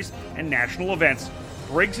series and national events,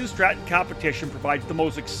 Briggs & Stratton competition provides the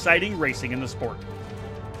most exciting racing in the sport.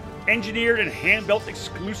 Engineered and hand-built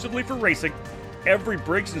exclusively for racing, every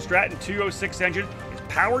Briggs & Stratton 206 engine is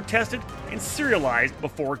power tested and serialized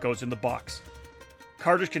before it goes in the box.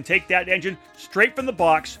 Karters can take that engine straight from the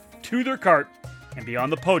box to their kart and be on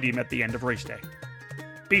the podium at the end of race day.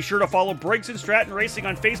 Be sure to follow Briggs & Stratton Racing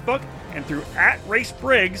on Facebook and through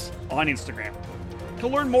 @RaceBriggs on Instagram. To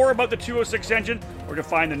learn more about the 206 engine or to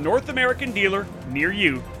find the North American dealer near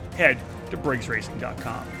you, head to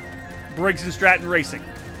BriggsRacing.com. Briggs & Stratton Racing.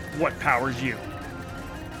 What powers you?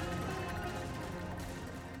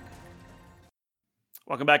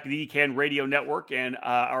 Welcome back to the ECAN Radio Network and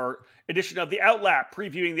our edition of the Outlap,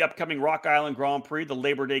 previewing the upcoming Rock Island Grand Prix, the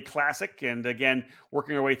Labor Day Classic, and again,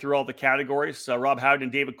 working our way through all the categories. Rob Howden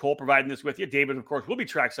and David Cole providing this with you. David, of course, will be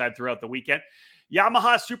trackside throughout the weekend.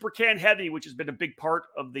 Yamaha Super Can Heavy, which has been a big part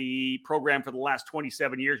of the program for the last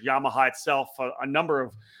 27 years. Yamaha itself, a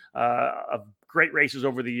number of great races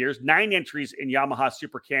over the years. 9 entries in Yamaha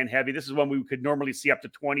Super Can Heavy. This is one we could normally see up to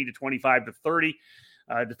 20 to 25 to 30.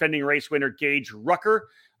 Defending race winner Gage Rucker.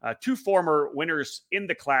 2 former winners in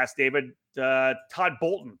the class, David. Todd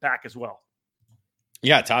Bolton back as well.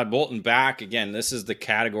 Yeah, Todd Bolton back. Again, this is the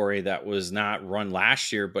category that was not run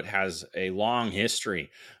last year, but has a long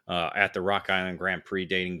history at the Rock Island Grand Prix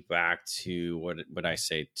dating back to, what would I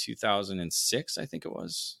say, 2006, I think it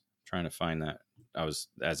was. I'm trying to find that.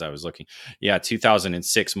 As I was looking. Yeah,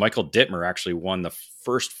 2006. Michael Dittmer actually won the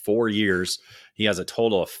first 4 years. He has a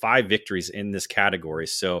total of 5 victories in this category.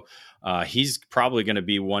 So he's probably going to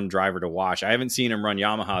be one driver to watch. I haven't seen him run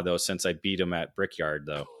Yamaha, though, since I beat him at Brickyard,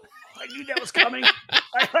 though. I knew that was coming.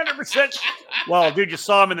 100%. Well, dude, you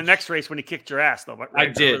saw him in the next race when he kicked your ass, though. Right? I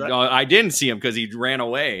did. No, I didn't see him because he ran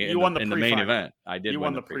away in the main event. I did. You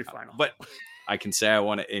won the pre-final. But I can say I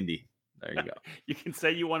won at Indy. There you go. You can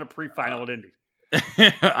say you won a pre-final at Indy.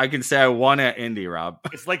 I can say I won at Indy, Rob.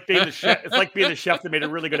 It's like being the chef. It's like being the chef that made a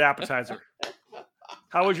really good appetizer.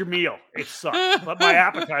 How was your meal? It sucked, but my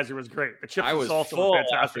appetizer was great. The chips and salsa were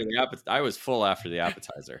fantastic. I was full after the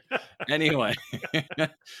appetizer. Anyway,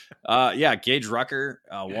 Gage Rucker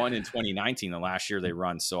won in 2019, the last year they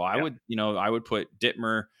run. So I would put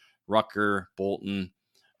Dittmer, Rucker, Bolton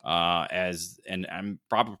and I'm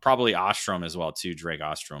probably Ostrom as well too. Drake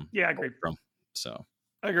Ostrom. Yeah, agreed. So.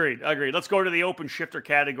 Agreed. Let's go to the open shifter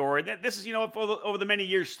category. This is, over the many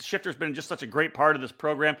years, shifter's been just such a great part of this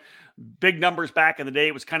program. Big numbers back in the day.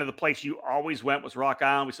 It was kind of the place you always went, was Rock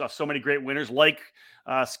Island. We saw so many great winners like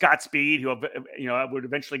Scott Speed, who would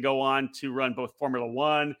eventually go on to run both Formula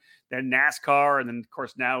One, then NASCAR, and then of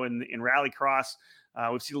course now in Rallycross.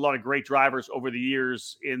 We've seen a lot of great drivers over the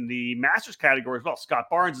years in the Masters category as well. Scott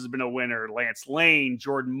Barnes has been a winner. Lance Lane,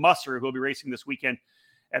 Jordan Musser, who will be racing this weekend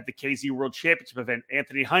at the KZ World Championship event,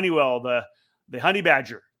 Anthony Honeywell, the Honey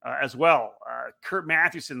Badger as well, Kurt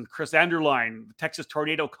Mathewson, Chris Enderline, the Texas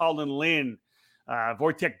Tornado, Colin Lynn,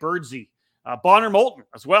 Wojtek Birdsey, Bonner Moulton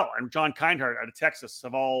as well, and John Kindhart out of Texas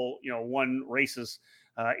have all won races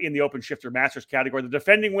in the open shifter Masters category. The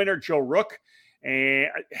defending winner, Joe Rook, and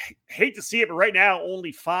I hate to see it, but right now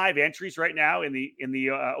only 5 entries right now in the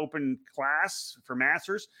open class for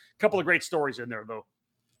Masters. A couple of great stories in there though.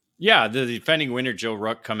 Yeah, the defending winner, Joe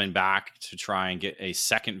Rook, coming back to try and get a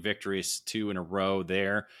second victory, 2 in a row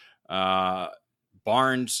there.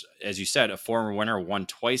 Barnes, as you said, a former winner, won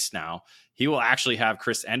twice now. He will actually have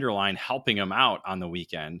Chris Enderline helping him out on the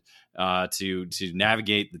weekend to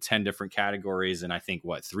navigate the 10 different categories. And I think,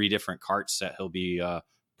 3 different carts that he'll be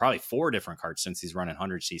probably 4 different carts since he's running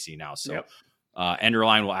 100cc now. So yep.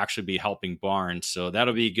 Enderline will actually be helping Barnes. So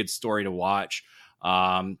that'll be a good story to watch.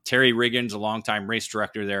 Terry Riggins, a longtime race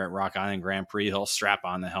director there at Rock Island Grand Prix, he'll strap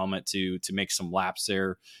on the helmet to make some laps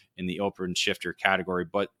there in the open shifter category.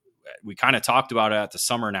 But we kind of talked about it at the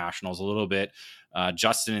Summer Nationals a little bit.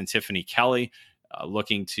 Justin and Tiffany Kelly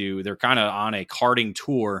they're kind of on a karting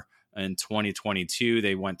tour in 2022.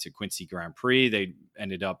 They went to Quincy Grand Prix. They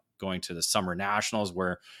ended up going to the Summer Nationals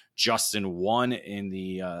where Justin won in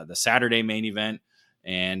the Saturday main event.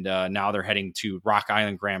 And now they're heading to Rock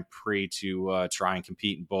Island Grand Prix to try and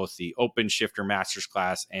compete in both the Open Shifter Masters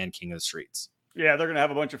class and King of the Streets. Yeah, they're going to have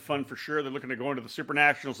a bunch of fun for sure. They're looking to go into the Super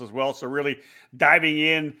Nationals as well. So really diving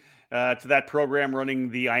in to that program, running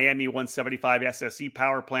the IAME 175 SSE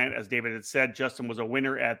power plant. As David had said, Justin was a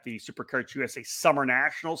winner at the SuperKarts USA Summer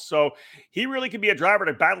Nationals. So he really could be a driver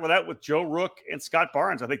to battle it out with Joe Rook and Scott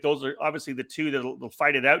Barnes. I think those are obviously the two that'll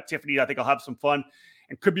fight it out. Tiffany, I think, will have some fun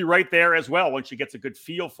and could be right there as well once she gets a good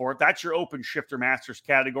feel for it. That's your open shifter Masters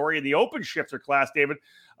category. In the open shifter class, David,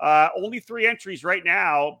 only 3 entries right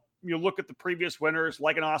now. You look at the previous winners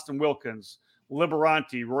like an Austin Wilkins,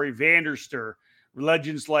 Liberanti, Rory Vanderster,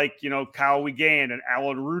 legends like, Kyle Wiegand and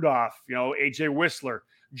Alan Rudolph, AJ Whistler,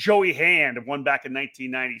 Joey Hand, won back in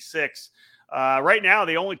 1996. Right now,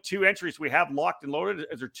 the only 2 entries we have locked and loaded,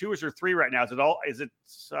 is there 2 or is there 3 right now? Is it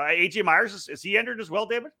AJ Myers? Is he entered as well,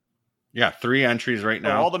 David? Yeah, 3 entries right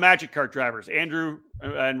now. All the Magic Kart drivers, Andrew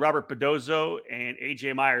and Robert Bedozzo and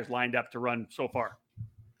AJ Myers lined up to run so far.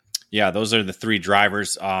 Yeah, those are the 3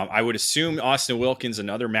 drivers. I would assume Austin Wilkins,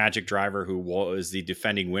 another Magic driver who was the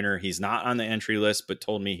defending winner. He's not on the entry list, but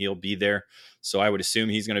told me he'll be there. So I would assume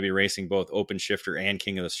he's going to be racing both Open Shifter and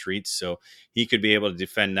King of the Streets. So he could be able to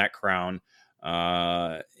defend that crown.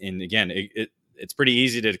 And again, it's pretty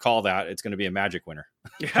easy to call that. It's going to be a Magic winner.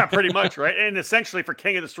 Yeah, pretty much, right? And essentially for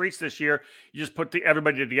King of the Streets this year, you just put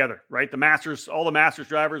everybody together, right? The Masters, all the Masters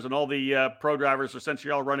drivers and all the pro drivers are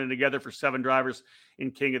essentially all running together for 7 drivers in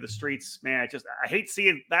King of the Streets. Man, I hate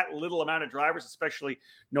seeing that little amount of drivers, especially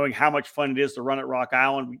knowing how much fun it is to run at Rock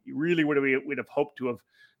Island. We really would have hoped to have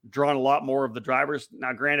drawn a lot more of the drivers.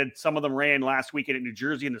 Now, granted, some of them ran last weekend at New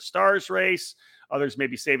Jersey in the Stars race. Others may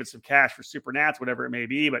be saving some cash for Super Nats, whatever it may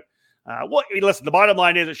be, but listen, the bottom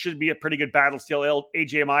line is it should be a pretty good battle still.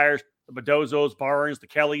 AJ Myers, the Bedozzos, Barnes, the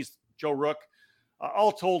Kellys, Joe Rook,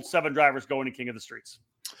 all told 7 drivers going to King of the Streets.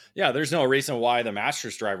 Yeah, there's no reason why the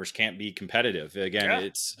Masters drivers can't be competitive.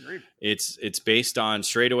 Again, it's based on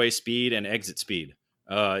straightaway speed and exit speed.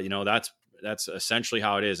 That's essentially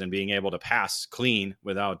how it is, and being able to pass clean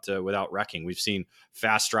without wrecking. We've seen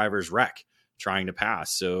fast drivers wreck trying to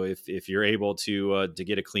pass. So if you're able to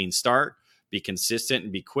get a clean start, be consistent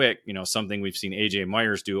and be quick, something we've seen AJ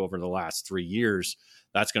Myers do over the last 3 years,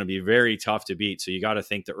 that's going to be very tough to beat. So you got to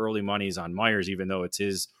think the early money's on Myers, even though it's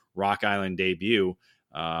his Rock Island debut.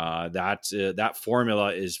 That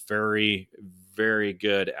formula is very, very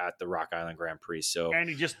good at the Rock Island Grand Prix. So, and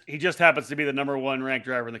he just happens to be the number 1 ranked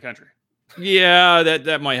driver in the country. Yeah,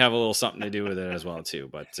 that might have a little something to do with it as well too.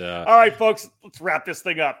 But all right, folks, let's wrap this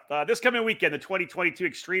thing up. This coming weekend, the 2022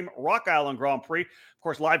 Extreme Rock Island Grand Prix. Of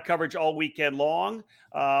course, live coverage all weekend long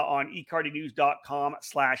on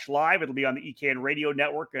ekartingnews.com/live. It'll be on the EKN Radio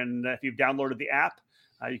Network, and if you've downloaded the app,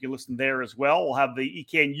 you can listen there as well. We'll have the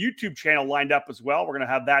EKN YouTube channel lined up as well. We're going to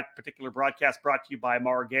have that particular broadcast brought to you by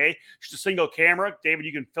Margay. Just a single camera. David,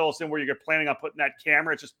 you can fill us in where you're planning on putting that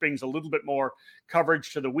camera. It just brings a little bit more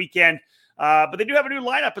coverage to the weekend. But they do have a new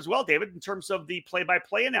lineup as well, David, in terms of the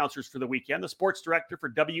play-by-play announcers for the weekend. The sports director for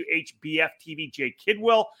WHBF TV, Jay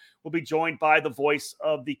Kidwell, will be joined by the voice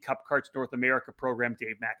of the Cup Karts North America program,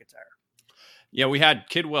 Dave McIntyre. Yeah, we had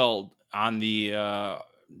Kidwell on the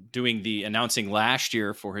doing the announcing last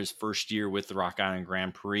year for his first year with the Rock Island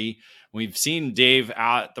Grand Prix. We've seen Dave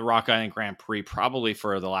at the Rock Island Grand Prix probably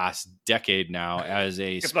for the last decade now as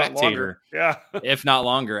a spectator, if not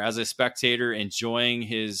longer, as a spectator, enjoying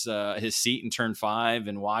his seat in turn 5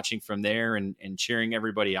 and watching from there and cheering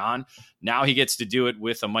everybody on. Now he gets to do it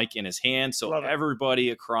with a mic in his hand. So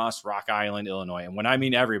everybody across Rock Island, Illinois, and when I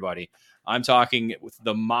mean everybody, I'm talking with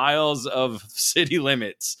the miles of city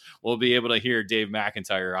limits, will be able to hear Dave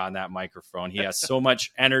McIntyre on that microphone. He has so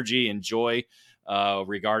much energy and joy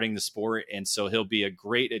regarding the sport, and so he'll be a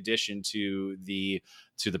great addition to the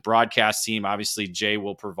broadcast team. Obviously, Jay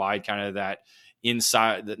will provide kind of that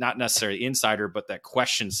inside, not necessarily insider, but that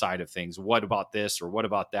question side of things. What about this or what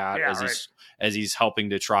about that? As he's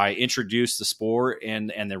helping to try introduce the sport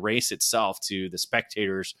and the race itself to the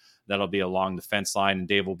spectators that'll be along the fence line, and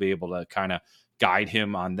Dave will be able to kind of guide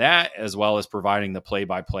him on that, as well as providing the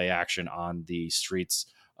play-by-play action on the streets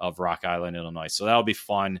of Rock Island, Illinois. So that'll be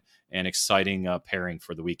fun and exciting pairing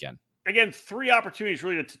for the weekend. Again, 3 opportunities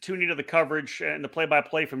really to tune into the coverage and the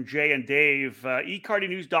play-by-play from Jay and Dave.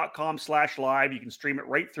 ekartingnews.com/live. You can stream it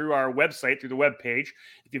right through our website, through the webpage.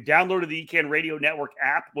 If you've downloaded the EKN Radio Network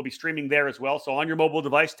app, we'll be streaming there as well. So on your mobile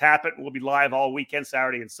device, tap it, and we'll be live all weekend,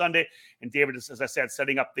 Saturday and Sunday. And David is, as I said,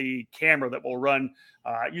 setting up the camera that will run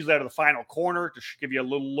usually out of the final corner to give you a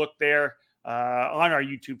little look there on our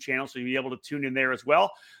YouTube channel, so you'll be able to tune in there as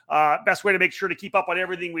well. Best way to make sure to keep up on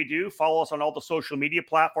everything we do, follow us on all the social media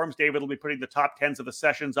platforms. David will be putting the top 10s of the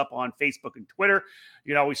sessions up on Facebook and Twitter. You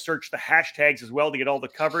can always search the hashtags as well to get all the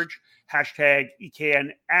coverage. Hashtag EKN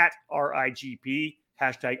at RIGP,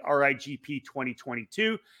 hashtag RIGP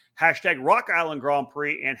 2022, hashtag Rock Island Grand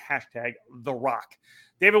Prix, and hashtag The Rock.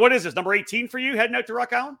 David, what is this, number 18 for you heading out to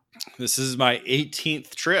Rock Island? This is my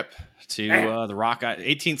 18th trip to the Rock Island,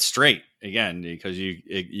 18th straight, again, because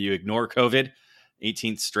you ignore COVID.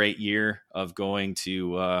 18th straight year of going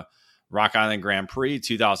to Rock Island Grand Prix.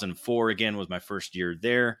 2004, again, was my first year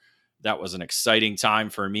there. That was an exciting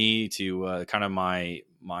time for me to kind of my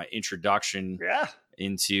introduction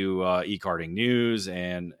into e-karting news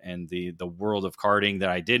and the world of karting that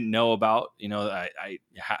I didn't know about. You know, I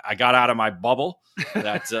got out of my bubble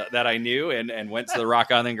that I knew and went to the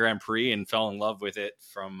Rock Island Grand Prix and fell in love with it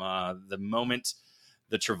from the moment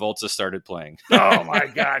the Travolta started playing. Oh my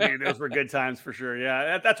God, dude, those were good times for sure.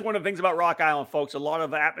 Yeah, that's one of the things about Rock Island, folks. A lot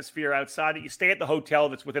of atmosphere outside. You stay at the hotel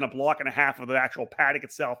that's within a block and a half of the actual paddock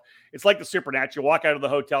itself. It's like the Supernatural. You walk out of the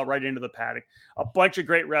hotel right into the paddock. A bunch of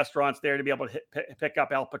great restaurants there to be able to pick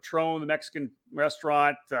up El Patron, the Mexican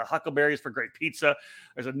restaurant, Huckleberry's for great pizza.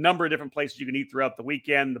 There's a number of different places you can eat throughout the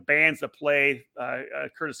weekend. The bands that play,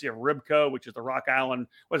 courtesy of Ribco, which is the Rock Island,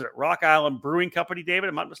 Rock Island Brewing Company, David,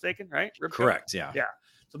 am I not mistaken, right? Ribco? Correct, yeah. Yeah.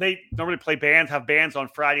 So they normally have bands on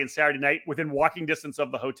Friday and Saturday night within walking distance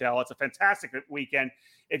of the hotel. It's a fantastic weekend.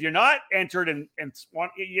 If you're not entered and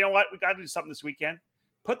want, you know what, we got to do something this weekend.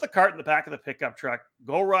 Put the cart in the back of the pickup truck,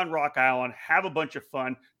 go run Rock Island, have a bunch of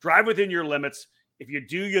fun, drive within your limits. If you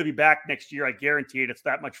do, you'll be back next year. I guarantee it. It's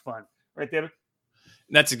that much fun. Right, David?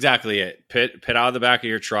 That's exactly it. Pit out of the back of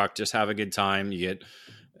your truck. Just have a good time. You get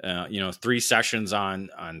 3 sessions on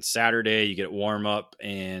Saturday. You get warm up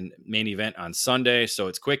and main event on Sunday. So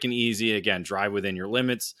it's quick and easy. Again, drive within your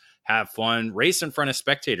limits, have fun, race in front of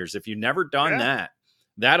spectators. If you've never done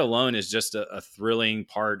that alone is just a thrilling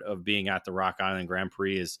part of being at the Rock Island Grand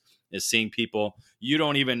Prix is seeing people you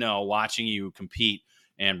don't even know watching you compete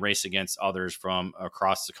and race against others from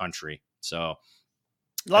across the country. So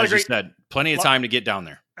as you said, plenty of time to get down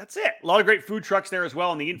there. That's it. A lot of great food trucks there as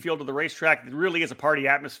well in the infield of the racetrack. It really is a party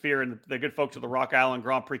atmosphere, and the good folks of the Rock Island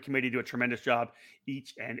Grand Prix Committee do a tremendous job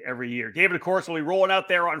each and every year. David, of course, will be rolling out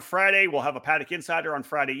there on Friday. We'll have a Paddock Insider on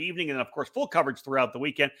Friday evening, and then, of course, full coverage throughout the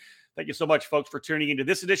weekend. Thank you so much, folks, for tuning into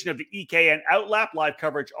this edition of the EKN Outlap. Live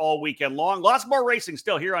coverage all weekend long. Lots more racing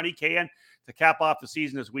still here on EKN. to cap off the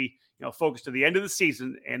season as we focus to the end of the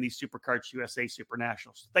season and the SuperKarts USA Super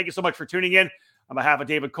Nationals. Thank you so much for tuning in. On behalf of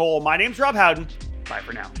David Cole, my name's Rob Howden. Bye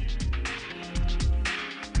for now.